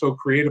being so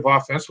creative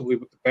offensively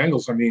with the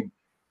Bengals. I mean,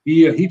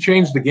 he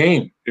changed the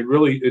game. It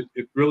really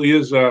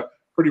is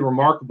pretty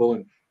remarkable.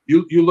 And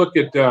you look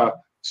at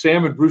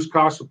Sam and Bruce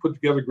Costa put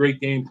together great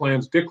game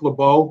plans. Dick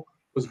LeBeau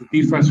was the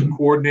defensive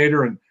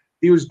coordinator, and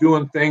he was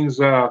doing things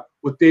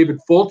with David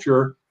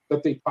Fulcher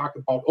that they talk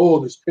about. Oh,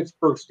 this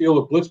Pittsburgh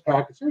Steelers blitz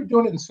package. They were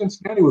doing it in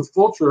Cincinnati with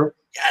Fulcher.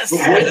 Yes,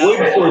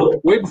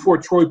 way before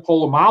Troy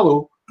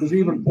Polamalu was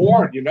even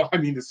born. I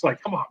mean, it's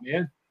like, come on,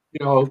 man.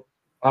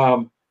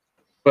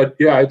 But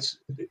yeah, it's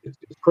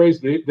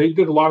crazy. They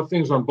did a lot of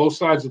things on both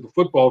sides of the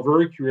football,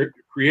 very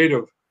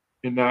creative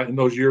in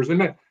those years.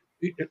 And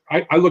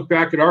I look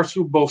back at our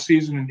Super Bowl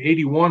season in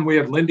 '81. We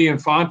had Lindy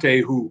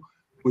Infante, who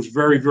was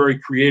very, very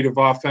creative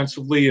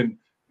offensively, and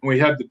we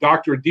had the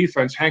doctor of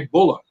defense, Hank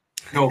Bulla,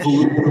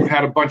 who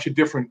had a bunch of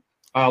different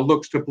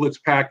looks to blitz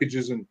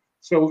packages. And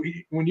so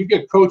when you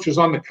get coaches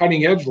on the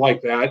cutting edge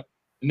like that,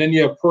 and then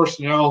you have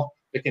personnel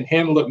that can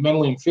handle it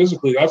mentally and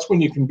physically, that's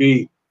when you can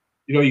be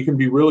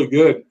really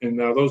good. And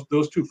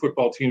those two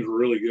football teams were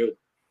really good.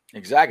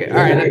 Exactly. All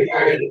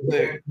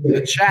right.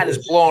 The chat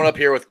is blowing up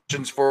here with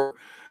questions for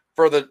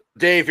the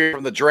Dave here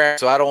from the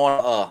draft. So I don't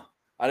want to.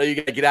 I know you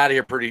got to get out of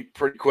here pretty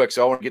quick.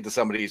 So I want to get to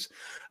some of these.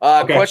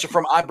 Okay. Question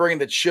from I'm bringing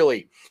the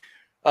chili.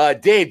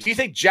 Dave, do you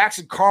think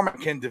Jackson Carman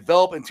can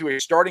develop into a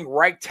starting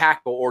right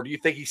tackle, or do you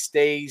think he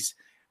stays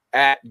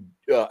at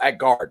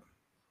guard?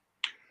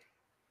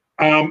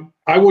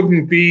 I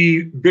wouldn't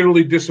be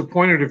bitterly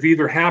disappointed if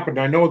either happened.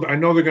 I know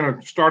they're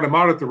going to start him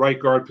out at the right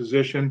guard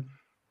position.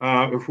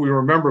 If we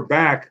remember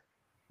back,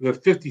 the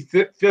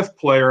 55th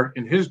player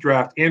in his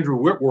draft, Andrew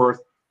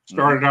Whitworth,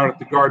 started out at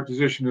the guard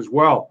position as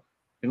well.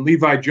 And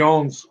Levi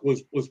Jones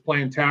was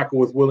playing tackle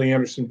with Willie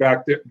Anderson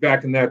back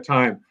in that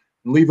time.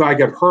 And Levi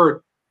got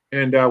hurt,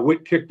 and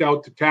Whit kicked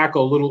out to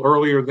tackle a little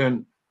earlier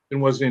than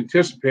was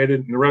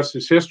anticipated, and the rest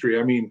is history.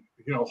 I mean,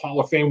 Hall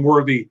of Fame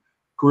worthy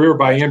career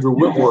by Andrew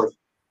Whitworth.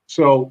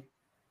 So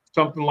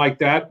something like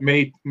that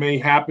may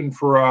happen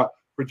for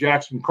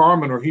Jackson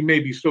Carman, or he may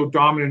be so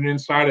dominant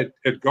inside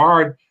at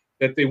guard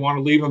that they want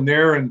to leave him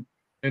there. And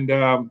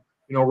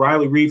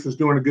Riley Reef is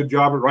doing a good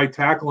job at right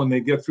tackle, and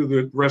they get through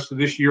the rest of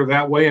this year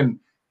that way. And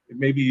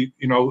maybe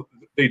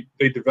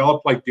they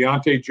develop like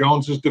Deontay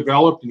Jones has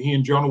developed, and he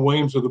and Jonah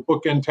Williams are the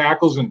bookend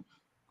tackles, and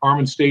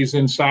Carman stays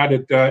inside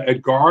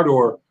at guard,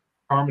 or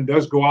Carmen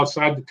does go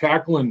outside the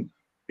tackle, and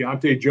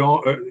Deontay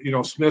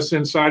Jones, Smith's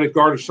inside at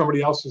guard, or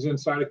somebody else is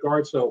inside at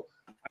guard. So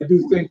I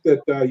do think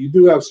that you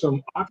do have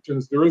some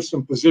options. There is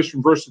some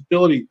position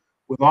versatility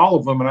with all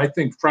of them, and I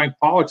think Frank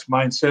Pollock's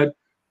mindset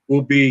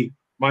will be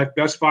my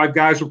best 5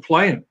 guys are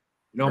playing.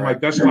 My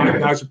best 5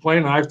 guys are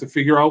playing. And I have to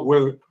figure out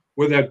where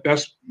that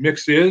best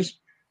mix is,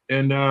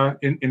 and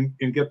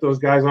get those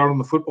guys out on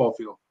the football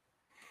field.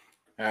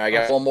 I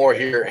got one more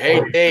here.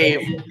 Hey,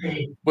 Dave,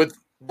 with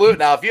Lou.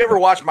 Now, if you ever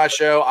watch my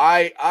show,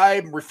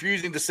 I'm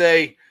refusing to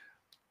say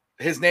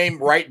his name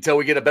right until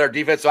we get a better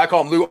defense. So I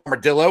call him Lou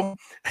Armadillo.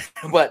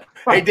 But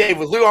hey, Dave,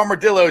 with Lou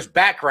Armadillo's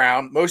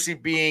background, mostly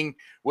being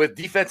with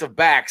defensive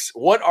backs,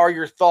 what are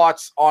your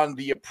thoughts on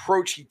the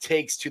approach he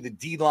takes to the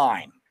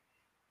D-line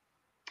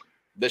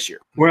this year?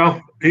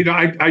 Well,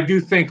 I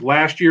do think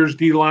last year's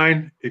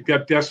D-line, it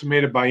got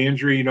decimated by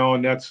injury,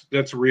 and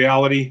that's a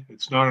reality.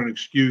 It's not an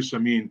excuse. I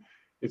mean,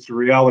 it's a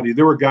reality.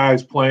 There were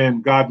guys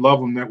playing, God love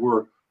them, that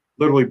were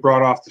literally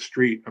brought off the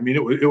street. I mean,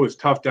 it was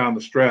tough down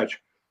the stretch.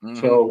 Mm-hmm.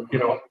 So,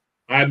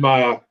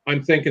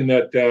 I'm thinking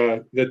that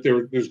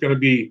there's going to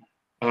be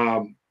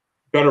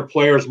better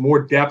players,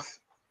 more depth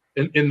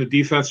in the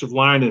defensive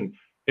line,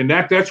 and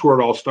that's where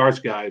it all starts,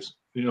 guys.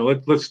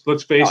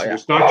 Let's face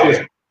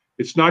it.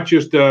 It's not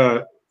just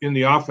in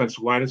the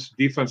offensive line; it's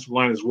the defensive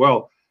line as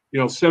well.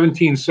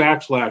 17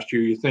 sacks last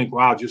year. You think,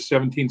 wow, just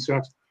 17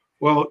 sacks.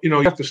 Well, you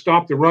have to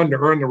stop the run to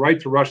earn the right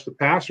to rush the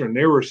passer, and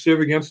they were a sieve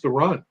against the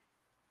run.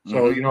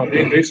 So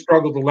they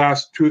struggled the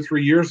last 2 or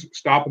 3 years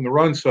stopping the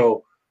run.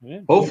 So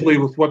hopefully,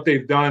 with what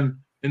they've done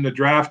in the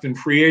draft and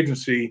free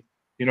agency,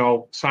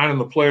 signing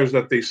the players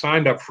that they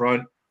signed up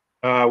front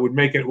will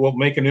make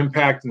an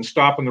impact in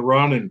stopping the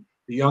run, and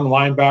the young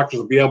linebackers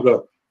will be able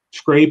to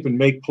scrape and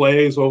make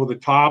plays over the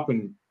top,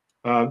 and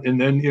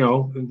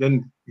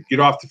then get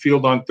off the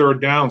field on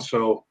third down.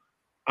 So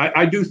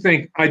I do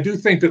think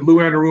that Lou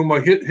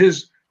Anarumo,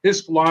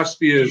 his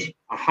philosophy is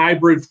a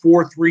hybrid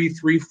 4-3,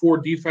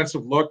 3-4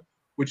 defensive look,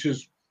 which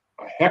is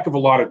a heck of a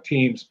lot of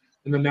teams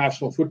in the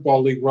National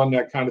Football League run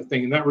that kind of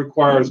thing, and that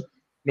requires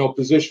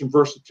position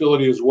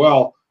versatility as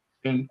well.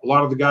 And a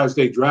lot of the guys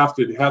they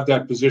drafted have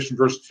that position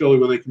versatility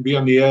where they can be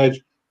on the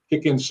edge,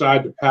 kick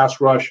inside to pass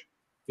rush,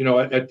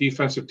 at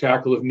defensive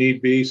tackle if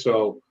need be.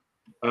 So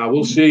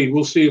we'll see.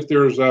 We'll see if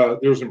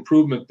there's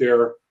improvement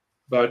there.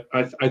 But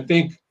I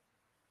think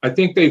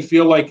they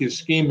feel like his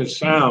scheme is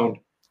sound.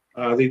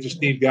 They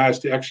just need guys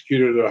to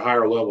execute it at a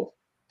higher level.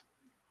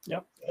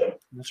 Yep.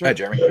 That's right. Hi,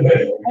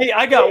 Jeremy. Hey,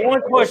 I got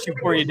one question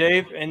for you,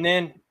 Dave, and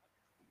then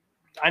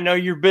I know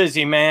you're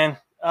busy, man.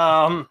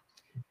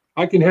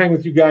 I can hang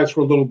with you guys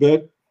for a little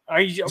bit.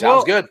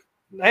 Sounds good.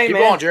 Hey, Keep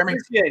man, going, Jeremy.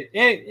 Appreciate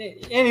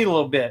it. Any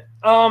little bit.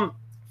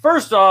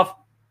 First off,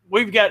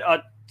 we've got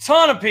a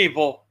ton of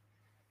people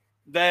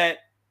that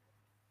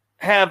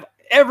have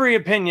every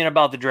opinion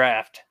about the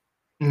draft.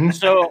 Mm-hmm.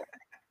 So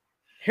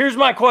here's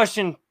my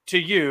question to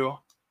you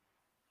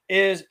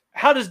is,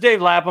 how does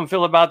Dave Lapham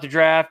feel about the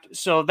draft?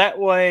 So that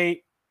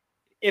way,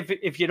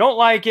 if you don't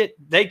like it,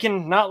 they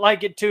can not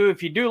like it too.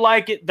 If you do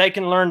like it, they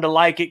can learn to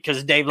like it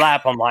because Dave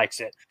Lapham likes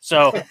it.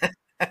 So,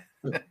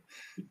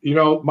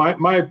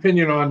 my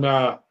opinion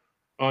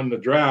on the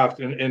draft,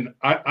 and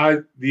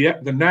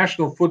the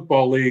National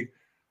Football League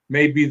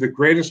may be the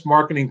greatest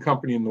marketing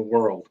company in the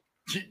world.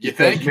 You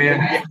think,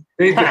 man?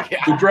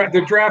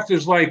 The draft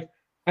is like,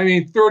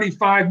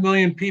 35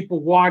 million people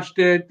watched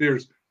it.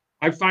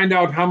 I find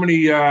out how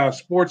many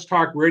sports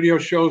talk radio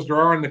shows there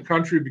are in the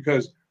country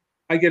because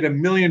I get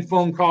 1 million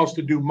phone calls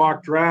to do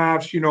mock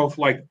drafts, for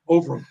like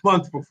over a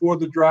month before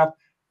the draft.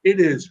 It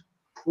is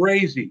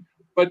crazy,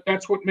 but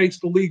that's what makes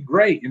the league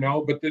great,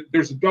 but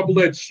there's a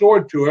double-edged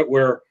sword to it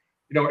where,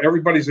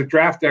 everybody's a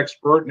draft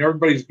expert and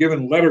everybody's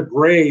given letter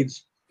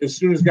grades as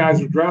soon as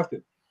guys are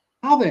drafted.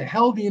 How the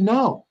hell do you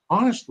know?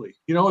 Honestly,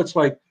 it's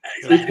like,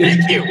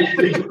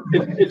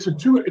 it's a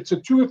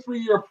 2 or 3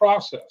 year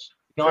process.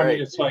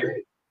 It's like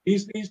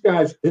these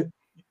guys,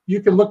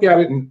 you can look at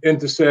it and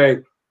to say,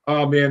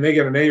 oh man, they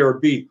get an A or a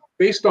B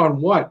based on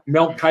what?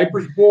 Mel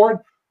Kiper's board.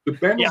 The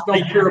Bengals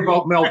don't care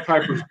about Mel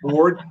Kiper's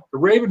board. The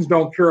Ravens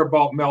don't care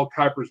about Mel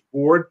Kiper's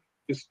board.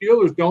 The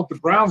Steelers don't. The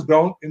Browns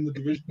don't in the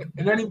division,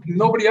 and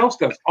nobody else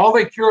does. All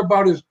they care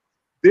about is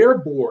their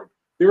board.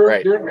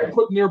 They're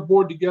putting their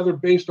board together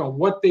based on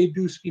what they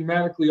do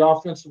schematically,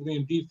 offensively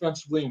and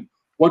defensively, and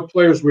what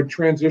players would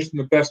transition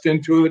the best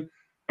into it.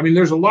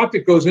 There's a lot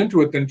that goes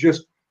into it than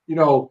just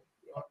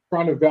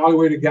trying to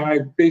evaluate a guy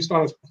based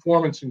on his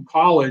performance in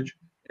college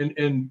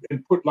and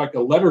put like a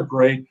letter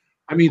grade.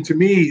 To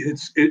me,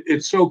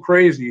 it's so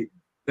crazy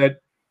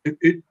that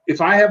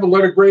if I have a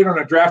letter grade on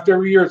a draft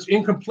every year, it's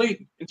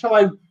incomplete until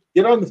I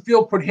get on the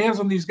field, put hands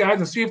on these guys,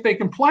 and see if they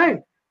can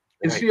play,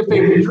 and see if they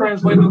can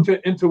translate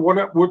into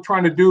what we're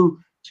trying to do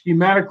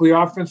schematically,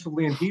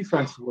 offensively, and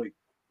defensively.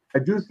 I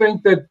do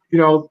think that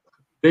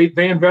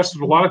they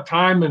invested a lot of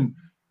time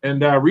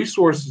and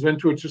resources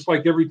into it, just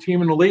like every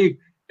team in the league,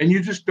 and you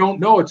just don't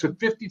know. It's a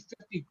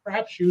 50-50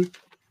 crapshoot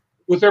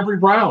with every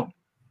round,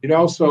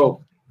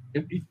 So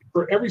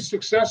for every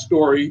success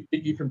story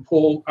that you can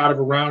pull out of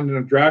a round in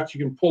a draft,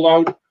 you can pull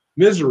out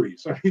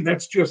miseries. I mean,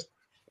 that's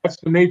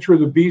the nature of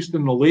the beast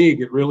in the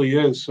league. It really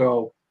is.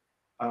 So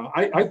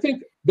I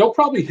think they'll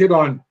probably hit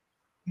on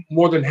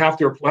more than half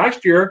their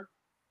last year.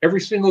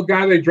 Every single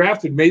guy they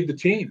drafted made the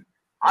team.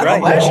 I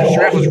thought last year's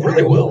draft was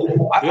really well.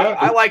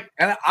 I like,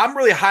 and I'm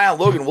really high on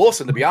Logan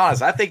Wilson, to be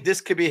honest. I think this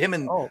could be him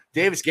and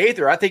Davis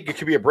Gaither. I think it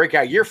could be a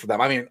breakout year for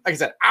them. I mean, like I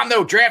said, I'm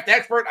no draft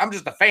expert. I'm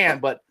just a fan,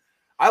 but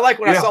I like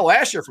what I saw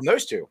last year from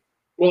those two.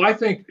 Well, I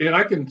think, and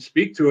I can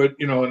speak to it,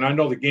 and I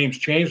know the game's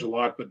changed a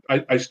lot, but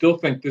I still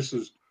think this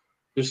is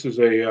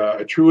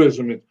a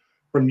truism.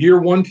 From year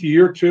one to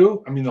year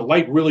two, I mean, the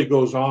light really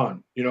goes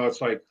on.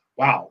 It's like,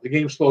 wow, the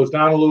game slows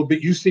down a little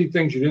bit. You see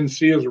things you didn't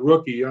see as a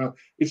rookie.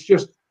 It's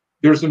just,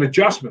 there's an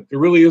adjustment. There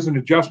really is an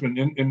adjustment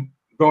in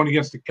going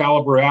against the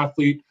caliber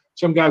athlete.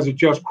 Some guys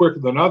adjust quicker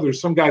than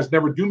others. Some guys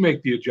never do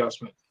make the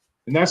adjustment.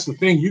 And that's the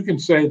thing. You can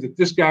say that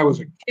this guy was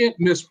a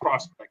can't-miss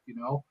prospect,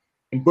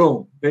 and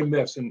boom, they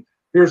miss. And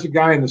here's a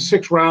guy in the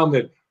 6th round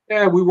that,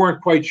 we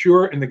weren't quite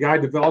sure, and the guy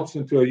develops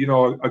into,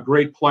 a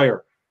great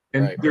player.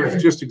 And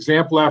there's just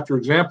example after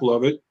example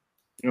of it.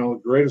 The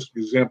greatest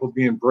example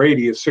being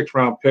Brady, a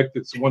 6th-round pick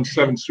that's won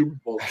 7 Super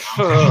Bowls.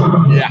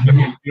 Yeah. I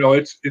mean,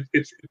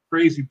 it's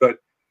crazy, but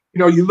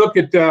you look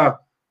at,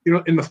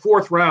 in the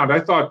 4th round, I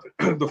thought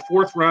the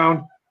 4th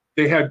round,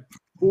 they had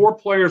 4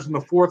 players in the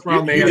 4th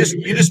round.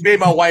 You just made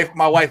my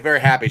wife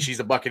very happy. She's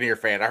a Buccaneer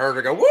fan. I heard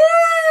her go, woo!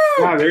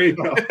 Ah, there you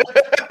go.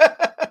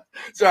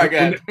 Sorry, go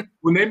ahead.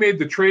 When they made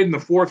the trade in the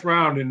 4th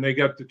round and they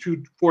got the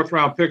 2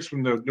 4th-round picks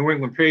from the New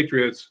England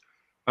Patriots,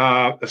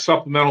 a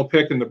supplemental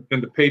pick and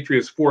the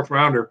Patriots 4th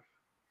rounder,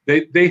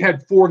 they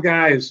had 4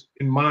 guys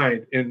in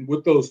mind. And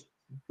with those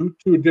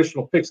 2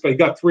 additional picks, they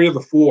got 3 of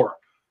the 4.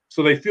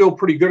 So they feel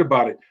pretty good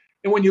about it.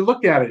 And when you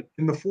look at it,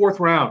 in the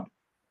 4th round,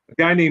 a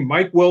guy named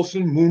Mike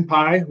Wilson, Moon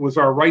Pie, was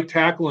our right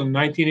tackle in the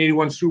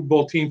 1981 Super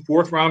Bowl team,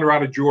 4th rounder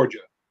out of Georgia.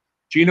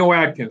 Geno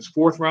Atkins,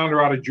 4th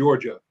rounder out of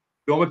Georgia.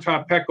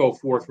 Domata Peko,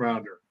 4th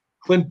rounder.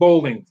 Clint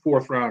Bowling,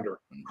 4th rounder.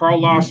 Carl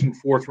Lawson,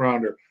 4th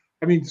rounder.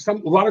 I mean, a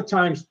lot of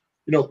times,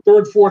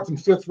 3rd, 4th, and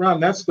 5th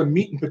round, that's the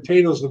meat and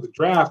potatoes of the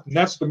draft, and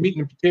that's the meat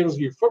and potatoes of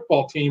your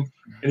football team.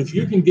 And if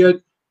you can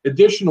get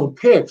additional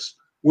picks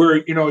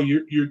where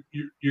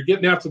you're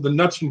getting after the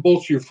nuts and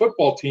bolts of your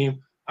football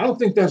team, I don't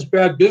think that's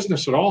bad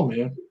business at all,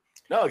 man.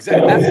 No,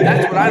 exactly.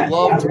 That's what I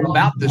loved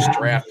about this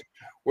draft,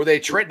 where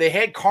they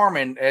had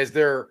Carmen as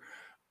their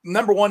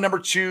number 1, number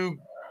 2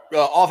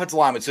 offensive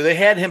lineman. So they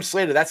had him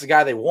slated. That's the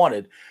guy they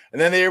wanted, and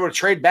then they were able to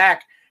trade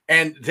back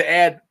and to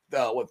add.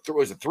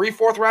 Was it 3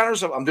 4th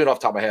rounders? I'm doing it off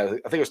the top of my head.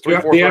 I think it was 3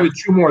 4th. They added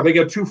 2 more. They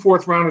got 2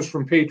 4th rounders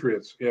from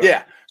Patriots.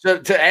 Yeah. So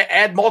to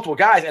add multiple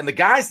guys, and the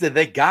guys that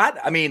they got,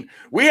 I mean,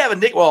 we have a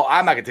nick. Well,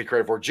 I'm not gonna take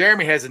credit for it.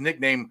 Jeremy has a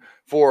nickname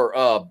for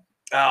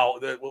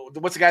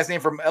what's the guy's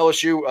name from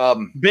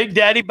LSU? Big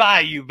Daddy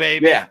Bayou,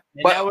 baby. Yeah,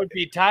 but that would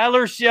be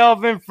Tyler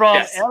Shelvin from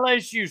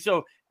LSU.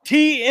 So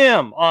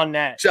TM on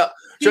that.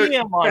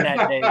 TM on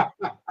that,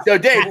 Dave. So,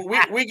 Dave,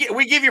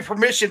 we give you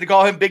permission to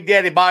call him Big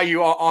Daddy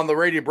Bayou on the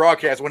radio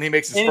broadcast when he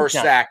makes his first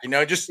sack.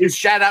 Just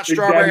shout out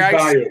Strawberry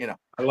Ice.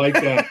 I like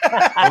that.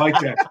 I like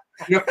that.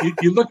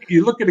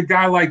 You look at a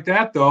guy like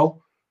that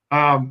though.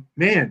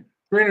 Man,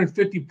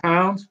 350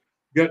 pounds.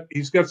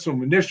 He's got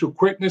some initial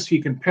quickness.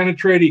 He can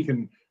penetrate. He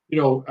can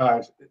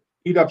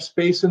eat up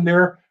space in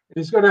there.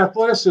 And he's got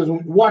athleticism.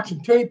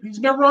 Watching tape, he's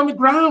never on the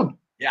ground.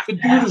 Yeah, the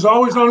dude is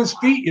always on his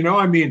feet.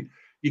 I mean,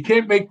 you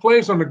can't make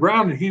plays on the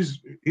ground, and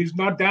he's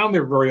not down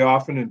there very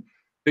often. And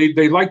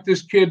they like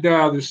this kid,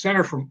 the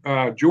center from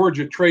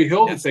Georgia, Trey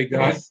Hill, that they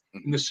got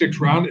in the 6th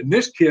round. And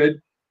this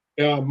kid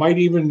might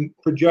even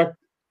project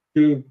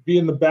to be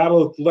in the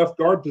battle at the left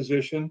guard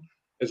position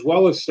as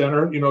well as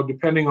center.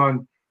 Depending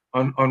on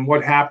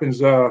what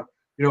happens, at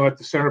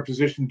the center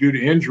position due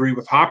to injury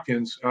with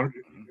Hopkins.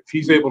 If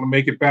he's able to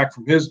make it back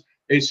from his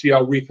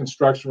ACL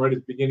reconstruction right at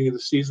the beginning of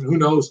the season, who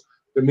knows?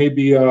 There may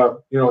be,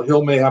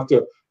 Hill may have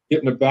to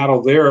get in a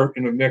battle there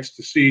in the mix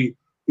to see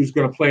who's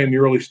going to play in the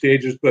early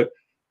stages. But,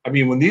 I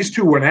mean, when these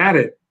two went at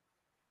it,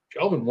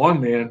 Kelvin won,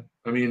 man.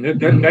 I mean,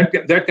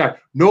 that guy,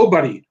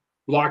 nobody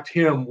blocked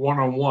him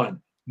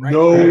one-on-one. Right.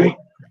 Nobody.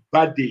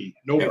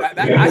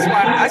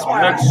 That's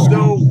why I'm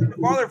so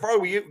farther and farther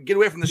we get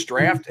away from this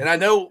draft. And I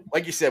know,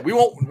 like you said, we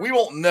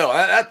won't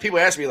know. People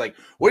ask me, like,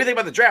 what do you think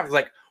about the draft? It's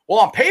like, well,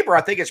 on paper,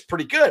 I think it's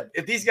pretty good.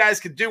 If these guys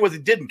could do what they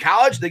did in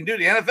college, they can do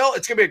it in the NFL,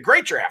 it's going to be a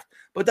great draft.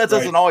 But that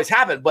doesn't always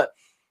happen. But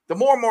the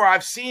more and more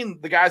I've seen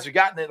the guys who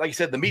got in it, like you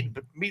said, the meat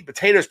and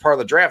potatoes part of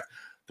the draft,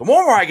 the more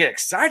and more I get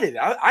excited.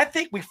 I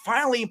think we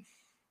finally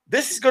 –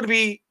 this is going to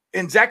be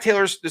in Zach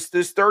Taylor's this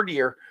 3rd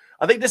year.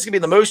 I think this is going to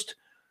be the most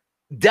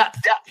depth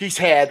he's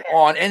had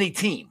on any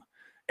team.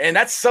 And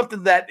that's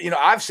something that,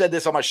 I've said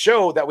this on my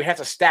show, that we have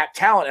to stack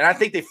talent. And I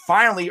think they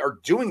finally are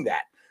doing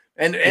that.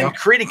 And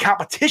creating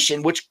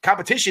competition, which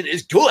competition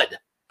is good.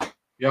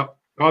 Yep.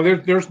 Oh,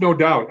 there's no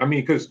doubt. I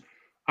mean, because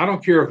I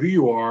don't care who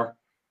you are,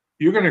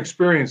 you're going to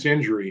experience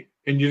injury,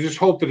 and you just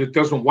hope that it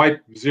doesn't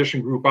wipe the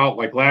position group out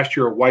like last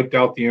year. It wiped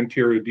out the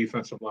interior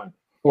defensive line,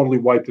 totally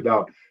wiped it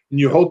out. and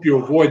you hope you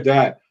avoid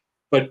that.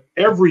 But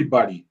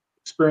everybody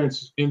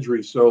experiences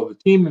injury. So the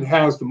team that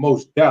has the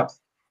most depth,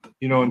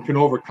 and can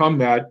overcome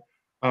that,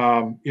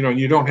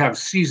 you don't have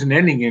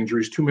season-ending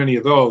injuries, too many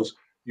of those.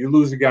 You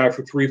lose a guy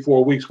for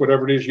 3-4 weeks,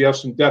 whatever it is. You have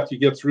some depth. You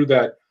get through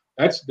that.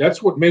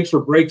 That's what makes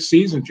or breaks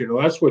seasons.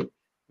 That's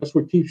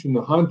what keeps you in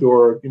the hunt,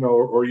 or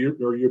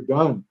you're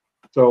done.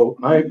 So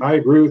I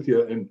agree with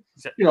you. And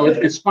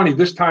it's funny,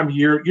 this time of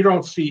year you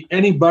don't see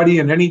anybody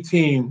in any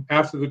team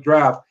after the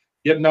draft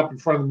getting up in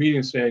front of the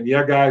meeting saying,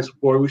 "Yeah, guys,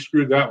 boy, we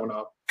screwed that one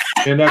up."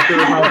 And I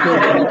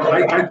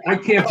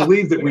can't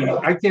believe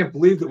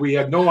that we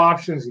had no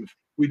options and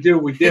we did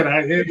what we did.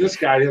 This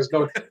guy has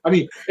no. I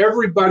mean,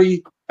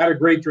 everybody had a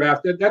great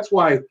draft. That's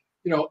why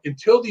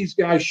until these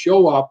guys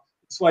show up,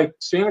 it's like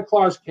Santa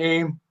Claus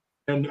came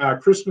and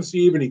Christmas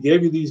Eve, and he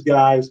gave you these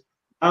guys.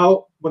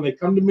 Out when they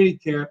come to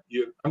minicamp,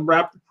 you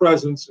unwrap the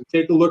presents and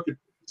take a look at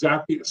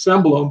exactly,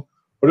 assemble them,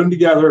 put them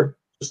together,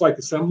 just like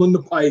assembling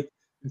the pike,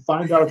 and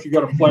find out if you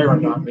got a player or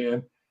not,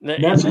 man.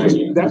 And that's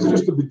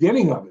just the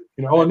beginning of it,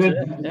 And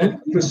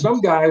then because some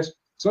guys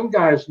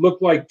look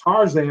like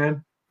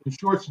Tarzan in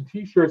shorts and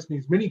t-shirts in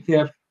these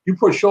minicamps. You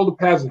put shoulder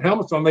pads and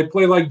helmets on, they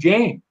play like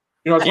Jane.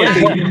 It's like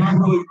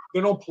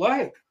they don't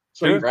play.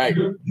 So right.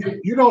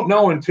 You don't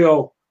know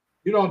until.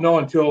 You don't know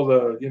until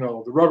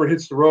the rubber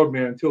hits the road,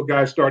 man. Until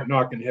guys start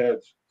knocking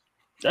heads.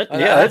 That's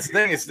the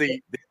thing. It's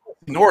the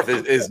North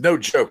is no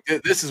joke.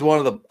 This is one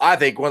of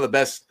the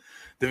best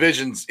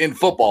divisions in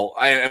football.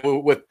 Now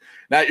you're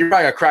probably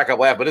gonna crack up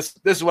laugh, but this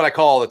is what I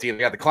call the team.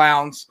 We got the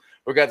Clowns,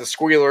 we got the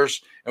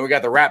Squealers, and we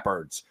got the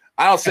Ratbirds.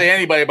 I don't say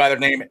anybody by their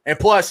name, and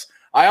plus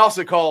I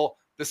also call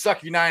the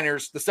Sucky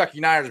Niners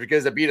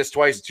because they beat us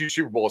twice in 2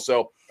 Super Bowls.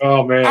 So,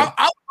 oh man, I'm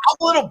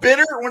a little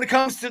bitter when it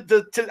comes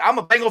to I'm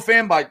a Bengal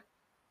fan by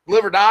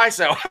live or die,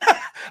 so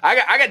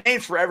I got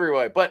names for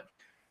everybody. But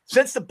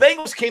since the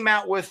Bengals came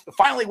out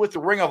finally with the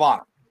Ring of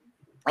Honor,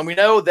 and we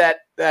know that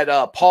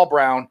Paul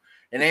Brown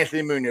and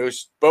Anthony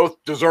Munoz, both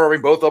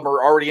deserving, both of them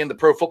are already in the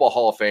Pro Football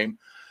Hall of Fame.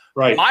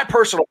 Right. My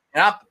personal,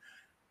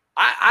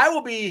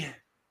 I'll be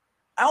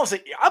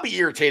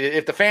irritated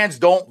if the fans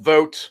don't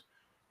vote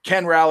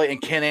Ken Raleigh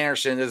and Ken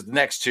Anderson as the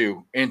next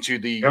two into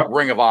the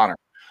Ring of Honor.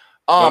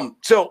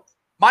 So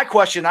my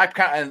question,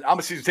 and I'm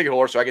a season ticket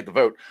holder, so I get the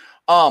vote.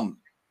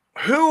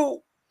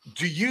 Who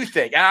do you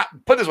think? And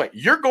put it this way,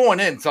 you're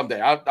going in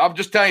someday. I'm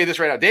just telling you this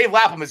right now. Dave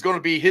Lapham is going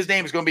to be, his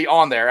name is going to be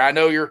on there. I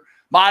know you're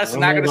modest and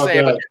not going to say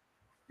it, but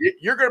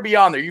you're going to be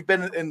on there. You've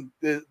been in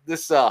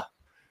this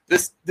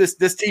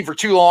team for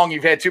too long.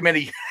 You've had too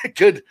many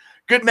good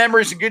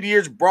memories and good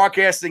years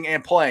broadcasting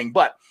and playing.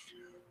 But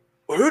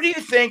who do you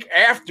think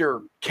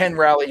after Ken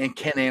Raleigh and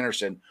Ken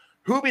Anderson,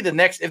 who would be the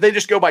next, if they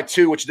just go by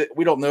 2, which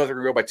we don't know if they're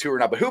going to go by 2 or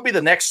not, but who would be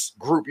the next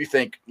group you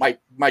think might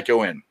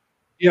go in?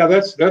 Yeah,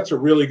 that's a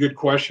really good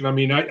question. I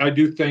mean, I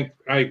do think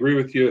I agree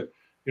with you.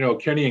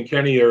 Kenny and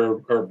Kenny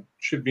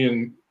should be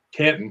in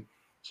Canton,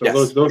 so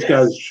yes, those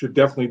guys should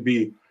definitely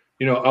be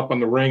up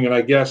on the ring. And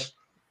I guess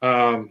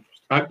I'm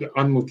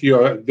with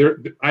you.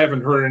 I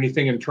haven't heard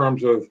anything in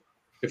terms of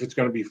if it's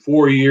going to be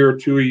 4 a year,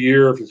 2 a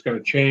year, if it's going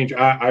to change.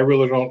 I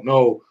really don't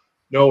know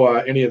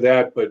any of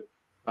that. But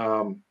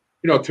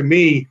to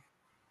me,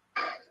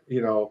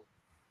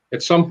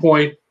 at some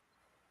point,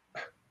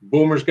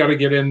 Boomer's got to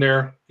get in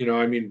there.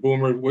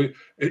 Boomer.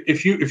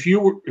 If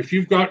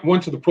you've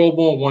went to the Pro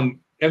Bowl, won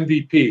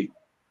MVP,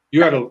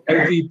 you had an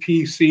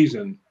MVP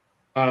season.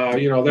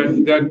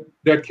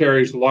 That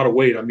carries a lot of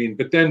weight.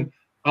 But then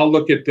I'll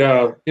look at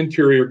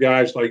interior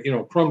guys like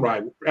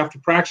Crumrye. After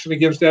practicing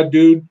against that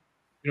dude,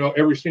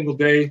 every single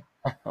day,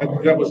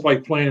 that was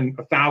like playing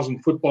 1,000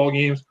 football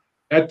games.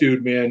 That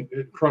dude, man,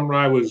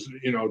 Crumrye was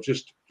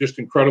just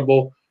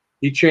incredible.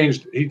 He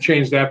changed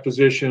that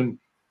position.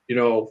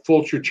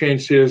 Fulcher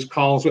changed his,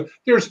 Collins.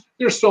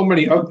 There's so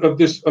many of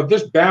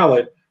this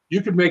ballot.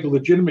 You could make a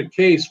legitimate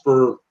case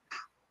for,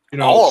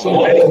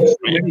 so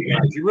many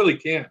guys. You really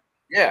can.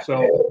 Yeah.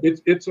 So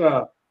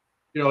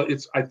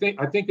I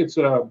think it's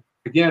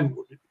again,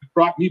 it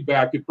brought me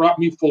back. It brought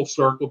me full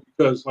circle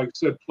because, like I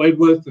said, played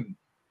with and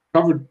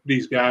covered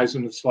these guys,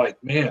 and it's like,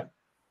 man,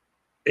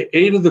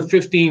 8 of the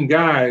 15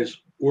 guys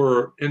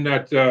were in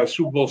that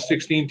Super Bowl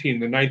 16 team,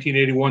 the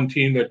 1981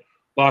 team that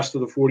lost to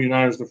the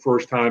 49ers the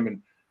first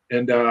time,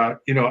 and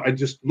I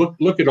just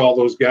look at all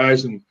those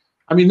guys, and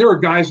there are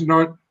guys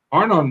that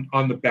aren't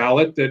on the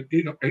ballot that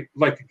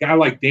like a guy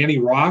like Danny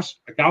Ross,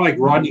 a guy like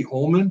Rodney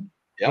Holman,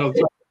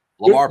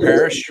 Lamar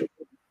Parrish.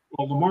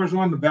 Well, Lamar's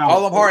on the ballot.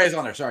 Oh, Lamar is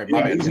on there. Sorry,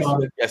 my bad. He's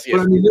on it. Yes, he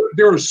is. But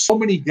there are so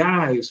many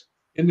guys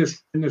in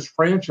this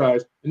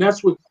franchise, and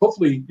that's what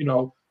hopefully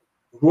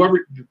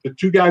whoever the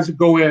 2 guys that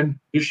go in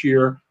this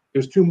year,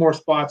 there's 2 more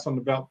spots on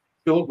the ballot.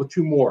 Fill it with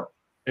 2 more,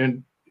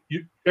 and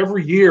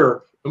every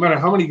year, no matter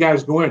how many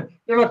guys go in,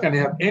 they're not going to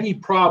have any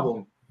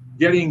problem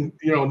getting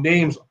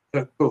names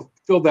that will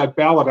fill that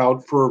ballot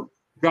out for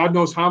God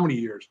knows how many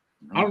years.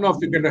 I don't know if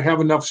they're going to have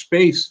enough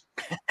space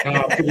for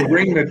the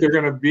ring that they're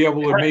going to be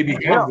able to maybe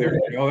have there.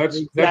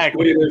 That's the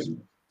way it is.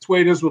 That's the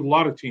way it is with a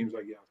lot of teams,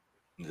 I guess.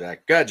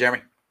 Exactly. Go ahead,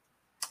 Jeremy.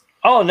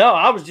 Oh no,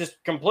 I was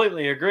just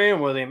completely agreeing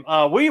with him.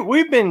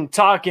 We've been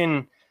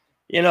talking,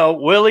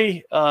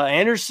 Willie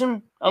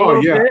Anderson a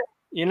little bit.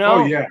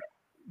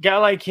 Guy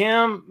like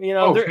him.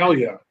 Hell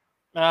yeah.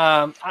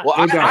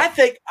 I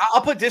think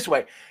I'll put it this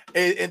way,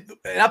 and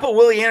I put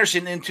Willie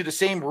Anderson into the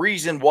same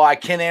reason why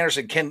Ken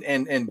Anderson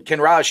and Ken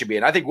Riley should be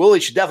in. I think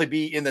Willie should definitely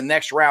be in the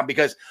next round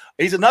because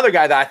he's another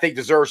guy that I think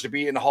deserves to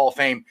be in the Hall of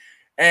Fame.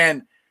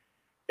 And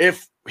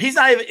if he's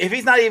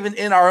not even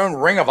in our own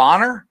Ring of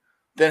Honor,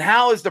 then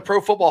how is the Pro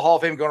Football Hall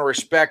of Fame going to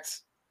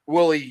respect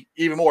Willie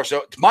even more?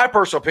 So, to my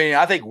personal opinion,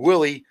 I think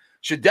Willie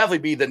should definitely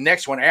be the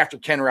next one after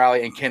Ken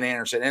Riley and Ken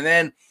Anderson. And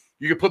then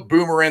you could put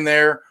Boomer in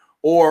there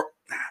or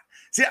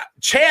see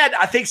Chad,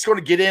 I think is going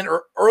to get in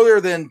earlier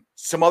than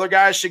some other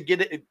guys should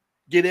get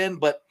in.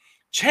 But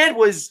Chad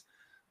was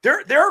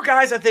there. There are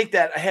guys I think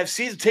that have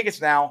season tickets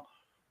now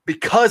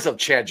because of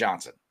Chad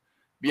Johnson.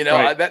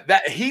 Right.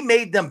 That he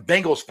made them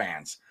Bengals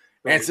fans.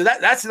 Right. And so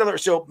that's another.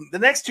 So the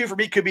next two for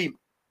me could be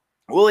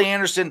Willie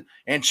Anderson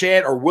and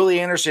Chad, or Willie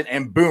Anderson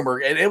and Boomer.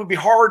 And it would be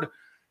hard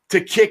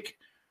to kick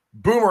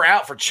Boomer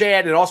out for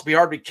Chad. It'd also be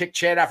hard to kick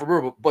Chad out for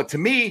Boomer. But to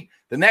me,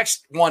 the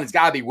next one has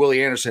got to be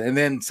Willie Anderson, and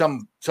then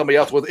somebody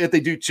else. If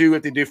they do 2,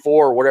 if they do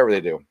 4, or whatever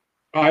they do.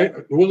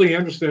 Willie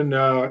Anderson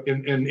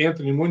and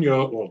Anthony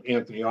Munoz. Well,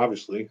 Anthony,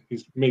 obviously,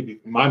 he's maybe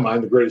in my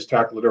mind the greatest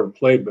tackle that ever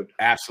played. But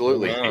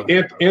absolutely,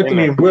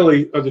 Anthony and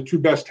Willie are the two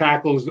best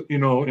tackles,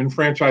 in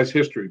franchise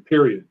history.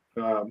 Period.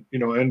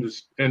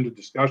 End of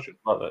discussion.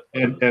 Love it.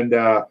 And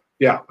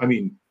I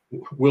mean,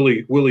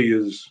 Willie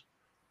is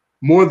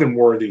more than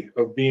worthy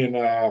of being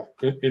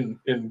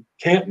in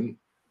Canton,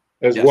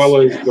 as well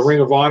as the Ring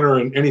of Honor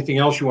and anything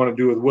else you want to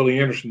do with Willie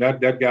Anderson.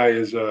 That guy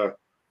is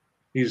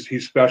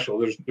he's special.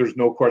 There's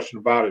no question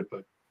about it.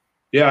 But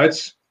yeah,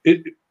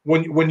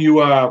 when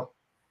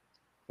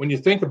you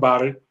think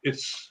about it,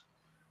 it's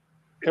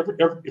every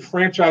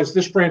franchise.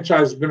 This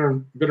franchise has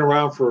been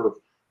around for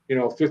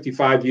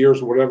 55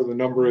 years or whatever the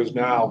number is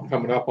now,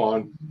 coming up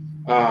on.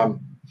 The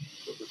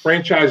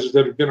franchises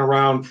that have been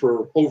around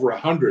for over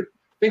 100.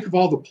 Think of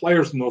all the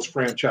players in those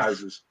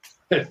franchises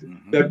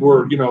that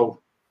were,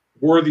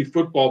 worthy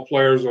football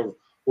players of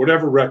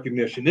whatever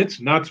recognition. It's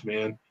nuts,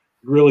 man. It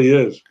really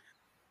is.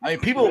 I mean,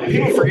 people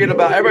forget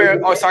about. Everybody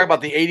always talk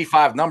about the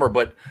 85 number,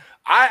 but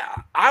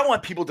I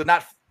want people to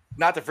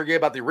not to forget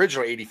about the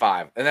original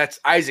 85, and that's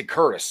Isaac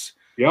Curtis.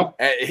 Yep.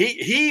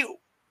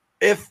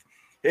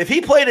 If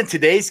he played in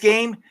today's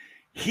game,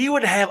 he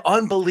would have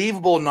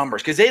unbelievable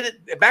numbers because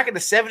back in the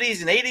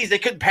 70s and 80s they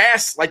couldn't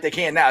pass like they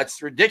can now.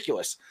 It's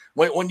ridiculous.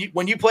 When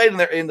you played in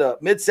the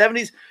mid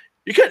 70s,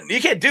 you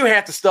can't do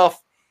half the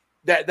stuff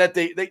that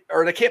they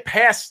can't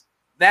pass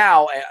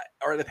now.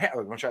 I'm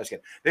trying to again.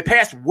 They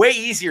pass way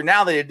easier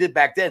now than they did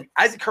back then.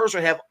 Isaac Curtis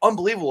would have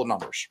unbelievable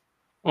numbers.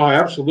 Oh,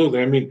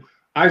 absolutely. I mean,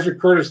 Isaac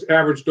Curtis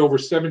averaged over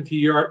 17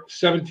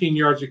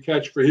 yards a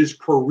catch for his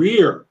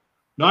career,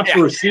 not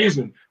for a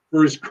season.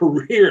 For his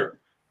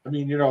career. I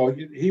mean,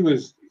 he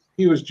was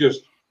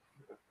just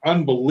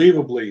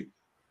unbelievably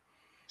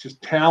just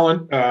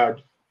talent,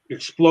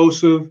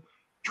 explosive,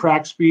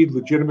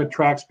 legitimate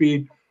track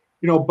speed.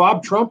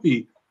 Bob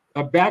Trumpy,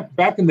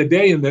 back in the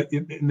day in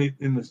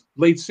the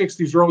late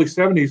 60s, early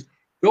 70s,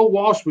 Bill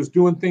Walsh was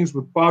doing things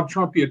with Bob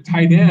Trumpy at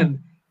tight end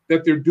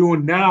that they're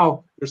doing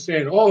now. They're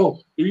saying,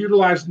 they're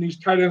utilizing these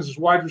tight ends as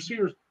wide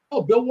receivers.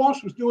 Oh, Bill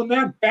Walsh was doing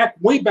that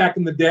way back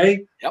in the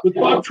day with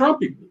Bob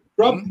Trumpy.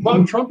 Bob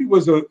Trumpy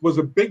was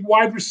a big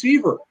wide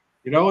receiver.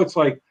 It's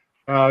like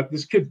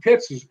this kid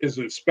Pitts is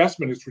a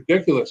specimen. It's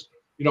ridiculous.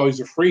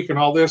 He's a freak and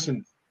all this,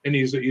 and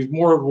he's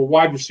more of a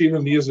wide receiver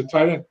than he is a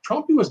tight end.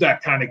 Trumpy was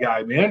that kind of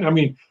guy, man. I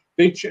mean,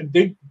 they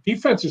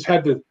defenses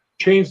had to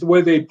change the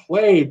way they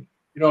played,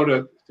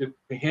 to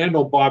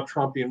handle Bob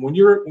Trumpy. And when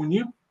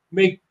you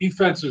make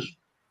defenses,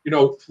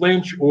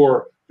 flinch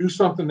or do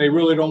something they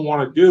really don't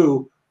want to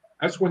do,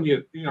 that's when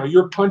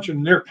you're punching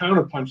and they're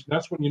counterpunching.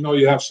 That's when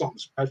you have something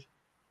special.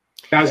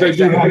 Guys, I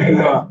do have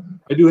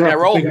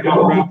to think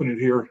about wrapping it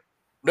here.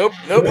 No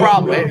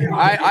problem.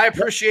 I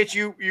appreciate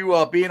you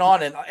being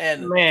on,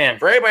 and man,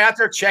 for everybody out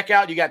there, check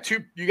out you got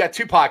two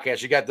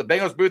podcasts. You got the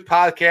Bengals Booth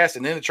podcast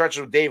and In the Trenches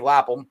with Dave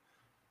Lapham.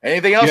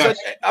 Anything else that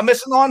I'm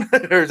missing on,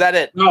 or is that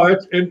it? No,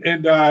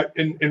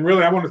 and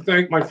really, I want to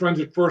thank my friends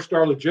at First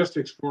Star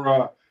Logistics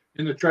for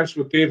In the Trenches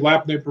with Dave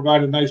Lapham. They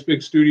provide a nice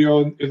big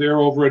studio there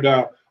over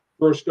at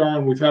First Star,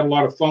 and we've had a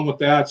lot of fun with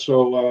that.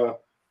 So.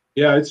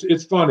 Yeah,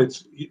 it's fun.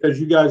 It's, as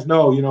you guys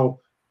know,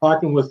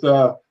 talking with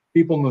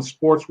people in the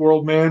sports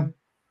world, man,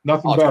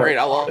 nothing better. Great.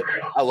 I love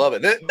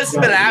it. This has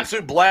been an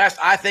absolute blast.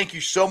 I thank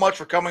you so much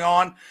for coming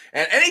on.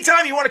 And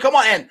anytime you want to come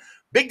on, and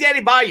Big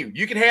Daddy Bayou,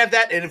 you can have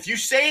that. And if you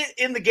say it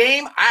in the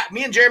game,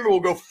 me and Jeremy will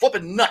go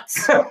flipping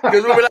nuts because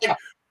we'll be like,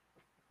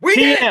 we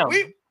did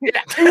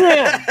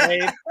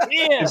it.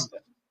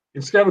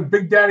 Instead of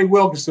Big Daddy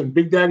Wilkerson,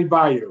 Big Daddy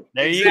Bayou.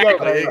 There you go.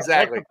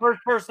 Exactly. That's the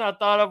first person I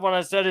thought of when I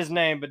said his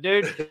name. But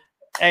dude.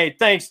 Hey,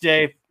 thanks,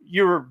 Dave.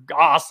 You were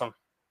awesome.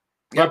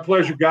 My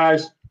pleasure,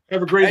 guys.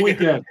 Have a great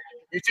weekend.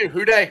 You too.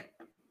 Hooday.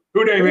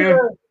 Hooday, man.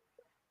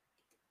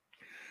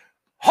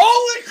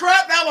 Holy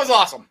crap, that was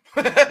awesome.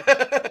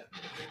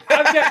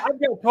 I've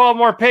got 12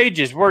 more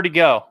pages. Where'd he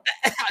go?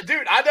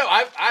 Dude, I know.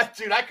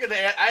 I could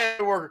have. I had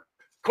more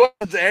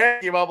questions to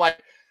ask him. I'm like,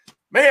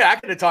 man, I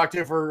could have talked to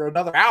him for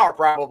another hour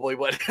probably,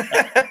 but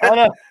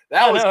that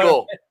was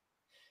cool.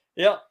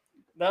 Yep,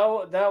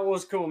 that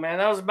was cool, man.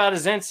 That was about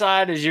as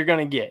inside as you're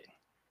gonna get.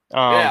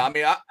 Yeah, I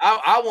mean,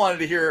 I wanted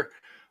to hear.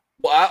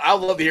 Well, I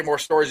love to hear more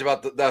stories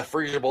about the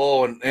Freezer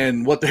Bowl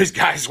and what those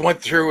guys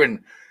went through. And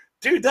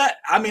dude,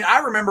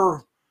 I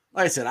remember,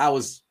 like I said, I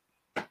was,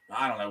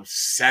 I don't know,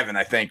 7,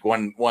 I think,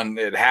 when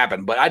it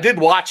happened, but I did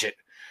watch it,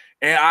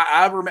 and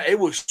I remember it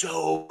was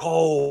so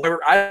cold.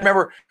 I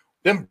remember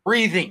them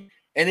breathing,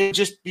 and it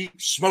just be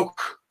smoke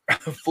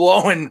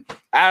flowing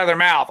out of their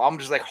mouth. I'm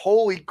just like,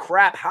 holy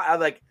crap! How,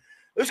 like,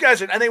 those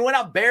guys, and they went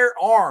out bare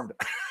armed.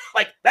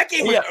 Like, that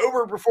game was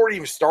over before it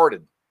even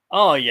started.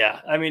 Oh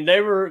yeah, I mean,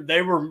 they were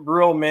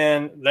real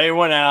men. They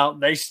went out,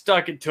 they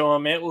stuck it to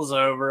them. It was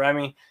over. I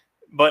mean,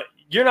 but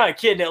you're not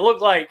kidding. It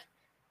looked like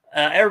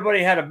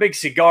everybody had a big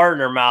cigar in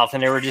their mouth,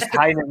 and they were just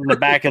hiding it in the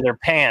back of their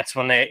pants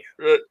when they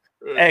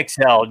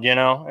exhaled. You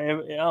know,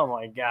 oh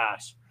my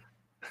gosh.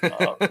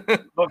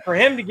 But for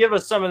him to give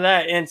us some of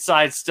that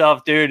inside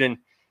stuff, dude, and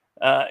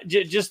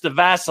just the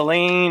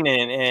Vaseline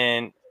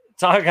and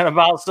talking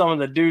about some of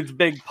the dude's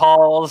big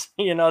paws,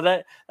 you know,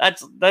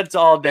 that's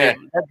all Dave.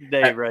 Yeah. That's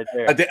Dave right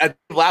there. Dave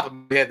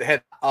Lapham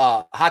had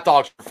hot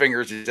dogs for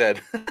fingers. He said,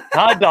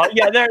 "Hot dog,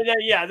 yeah,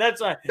 yeah,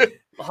 that's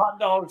hot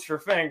dogs for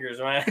fingers,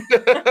 man."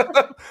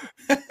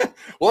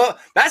 Well,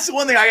 that's the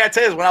one thing I got to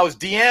tell you is when I was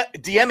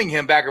DMing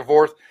him back and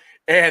forth,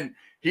 and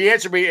he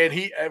answered me, and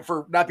he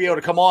for not being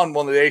able to come on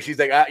one of the days, he's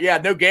like, "Yeah,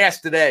 no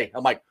gas today."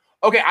 I'm like,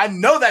 okay, I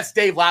know that's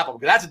Dave Lapham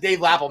because that's a Dave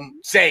Lapham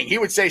saying. He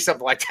would say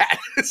something like that.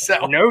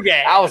 So no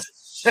gas.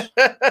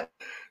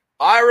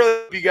 I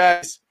really hope you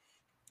guys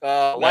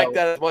like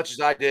that as much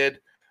as I did.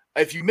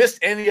 If you missed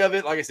any of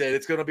it, like I said,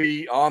 it's going to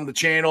be on the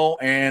channel.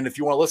 And if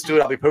you want to listen to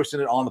it, I'll be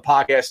posting it on the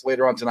podcast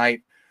later on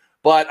tonight.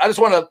 But I just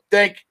want to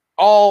thank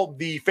all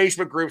the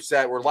Facebook groups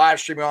that we're live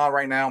streaming on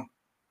right now.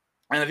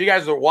 And if you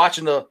guys are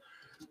watching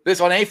this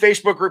on any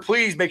Facebook group,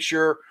 please make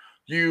sure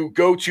you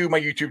go to my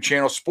YouTube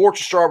channel, Sports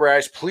with Strawberry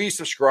Ice. Please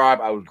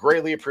subscribe. I would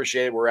greatly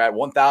appreciate it. We're at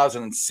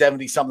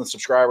 1,070 something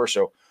subscribers,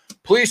 so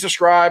please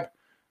subscribe.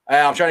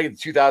 I'm trying to get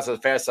to 2,000 as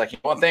fast as I can.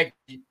 I want to thank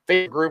the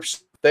favorite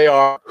groups. They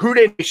are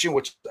Houday Nation,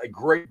 which is a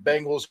great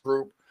Bengals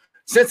group,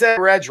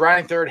 Cincinnati Reds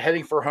riding third,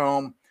 heading for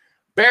home,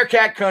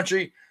 Bearcat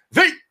Country,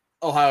 the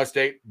Ohio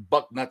State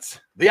Bucknuts,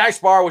 the Ice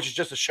Bar, which is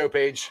just a show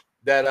page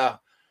that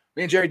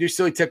me and Jerry do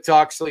silly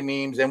TikToks, silly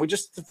memes, and we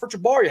just, it's a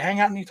virtual bar. You hang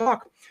out and you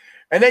talk.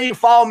 And then you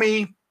follow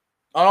me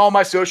on all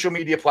my social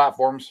media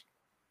platforms,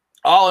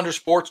 all under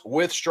Sports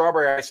with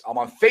Strawberry Ice. I'm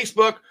on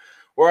Facebook,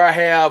 where I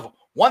have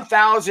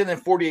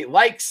 1,048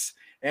 likes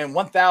and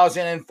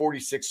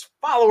 1,046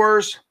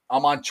 followers.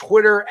 I'm on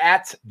Twitter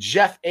at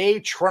Jeff A.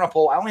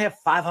 Trunapole. I only have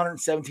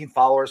 517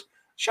 followers.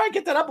 Try to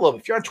get that up a little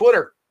bit. If you're on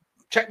Twitter,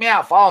 check me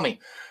out. Follow me.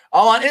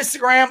 I'm on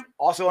Instagram,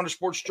 also under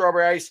Sports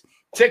Strawberry Ice.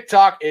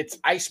 TikTok, it's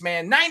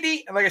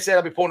Iceman90. And like I said,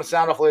 I'll be pulling the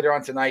sound off later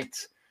on tonight.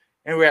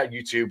 And we're at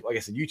YouTube. Like I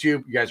said,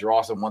 YouTube, you guys are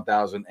awesome.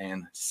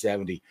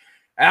 1,070.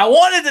 And I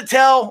wanted to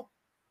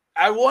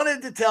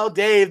tell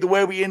Dave the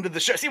way we ended the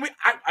show. See,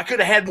 I could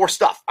have had more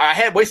stuff. I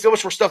had way so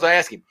much more stuff to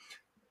ask him.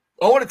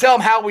 I want to tell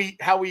him how we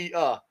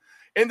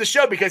end the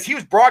show because he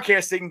was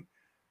broadcasting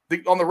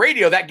on the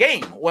radio that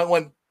game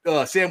when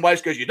Sam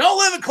Weiss goes, "You don't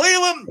live in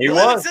Cleveland, you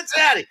live in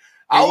Cincinnati."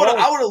 I would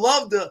have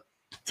loved to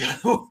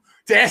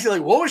ask you,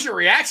 like, what was your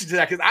reaction to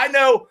that? Because I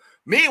know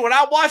me, when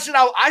I watched it,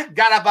 I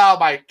got up out of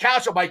my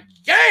couch. I'm like,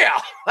 yeah,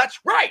 that's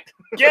right.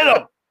 Get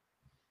him.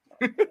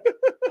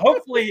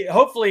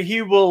 Hopefully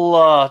he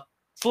will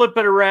flip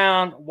it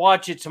around,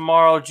 watch it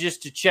tomorrow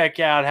just to check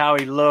out how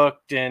he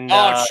looked. And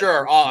I'm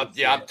sure. Oh,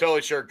 yeah, I'm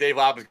totally sure Dave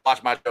Lapham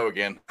watch my show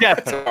again.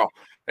 Definitely. So,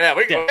 yeah,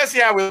 we got to see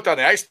how we looked on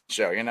the Ice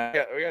show. You know,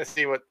 we got to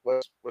see what's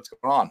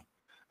going on.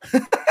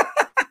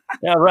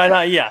 Yeah, right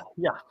on. Yeah.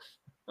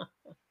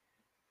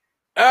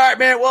 All right,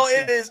 man. Well,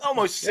 it is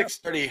almost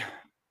 6:30.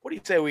 What do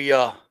you say we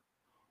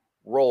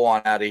roll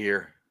on out of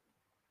here?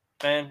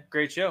 Man,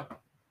 great show.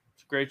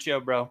 It's a great show,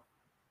 bro.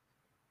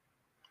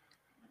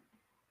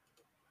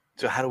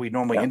 So how do we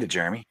normally end it,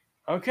 Jeremy?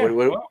 Okay.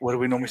 What do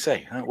we normally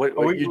say? Huh?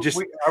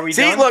 Are we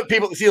see? Done? Look,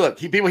 people.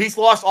 He's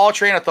lost all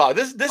train of thought.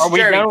 This is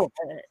Jeremy.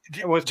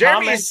 With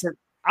Jeremy,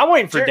 I'm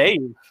waiting for Dave.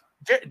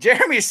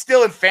 Jeremy is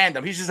still in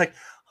fandom. He's just like,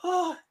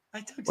 oh,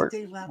 I talked to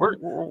Dave Lapham.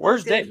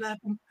 Where's Dave?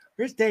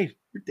 Where's Dave?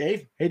 Where's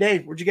Dave? Hey,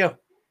 Dave, where'd you go?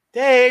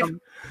 Dave,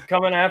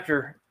 coming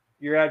after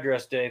your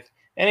address, Dave.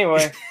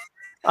 Anyway,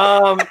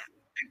 end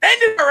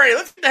it already.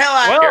 Let's get the hell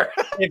out of here.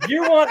 If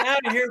you want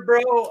out of here,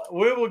 bro,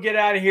 we will get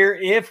out of here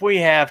if we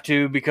have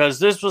to, because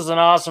this was an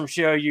awesome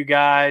show, you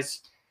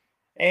guys.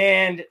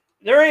 And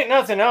there ain't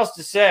nothing else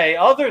to say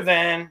other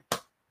than,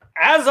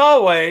 as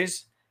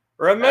always,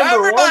 remember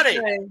everybody,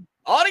 one thing,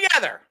 all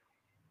together,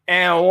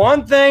 and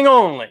one thing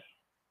only.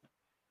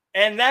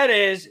 And that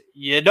is,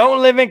 you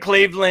don't live in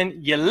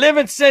Cleveland, you live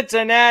in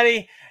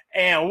Cincinnati,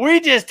 and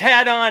we just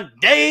had on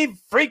Dave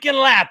freaking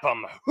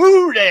Lapham.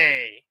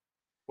 Houday!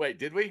 Wait,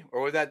 did we?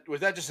 Or was that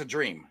just a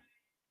dream?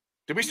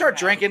 Did we start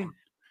drinking?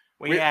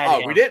 We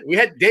had him. We did. We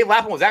had Dave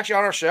Lapham was actually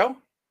on our show.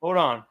 Hold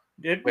on.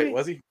 Did we? Wait,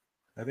 was he?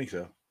 I think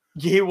so.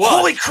 Yeah, he was.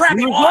 Holy crap,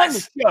 he was on the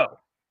show.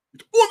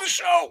 On the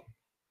show.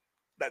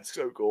 That's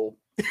so cool.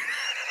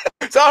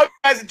 So I hope you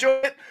guys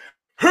enjoyed it.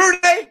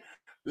 Hooray!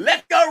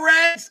 Let's go,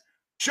 Reds.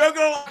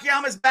 Shogo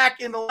Akiyama's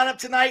back in the lineup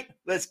tonight.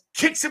 Let's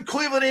kick some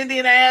Cleveland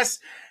Indian ass.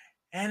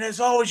 And as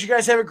always, you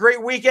guys have a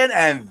great weekend.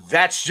 And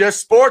that's just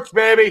sports,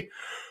 baby.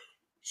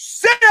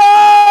 See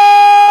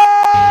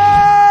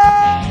ya!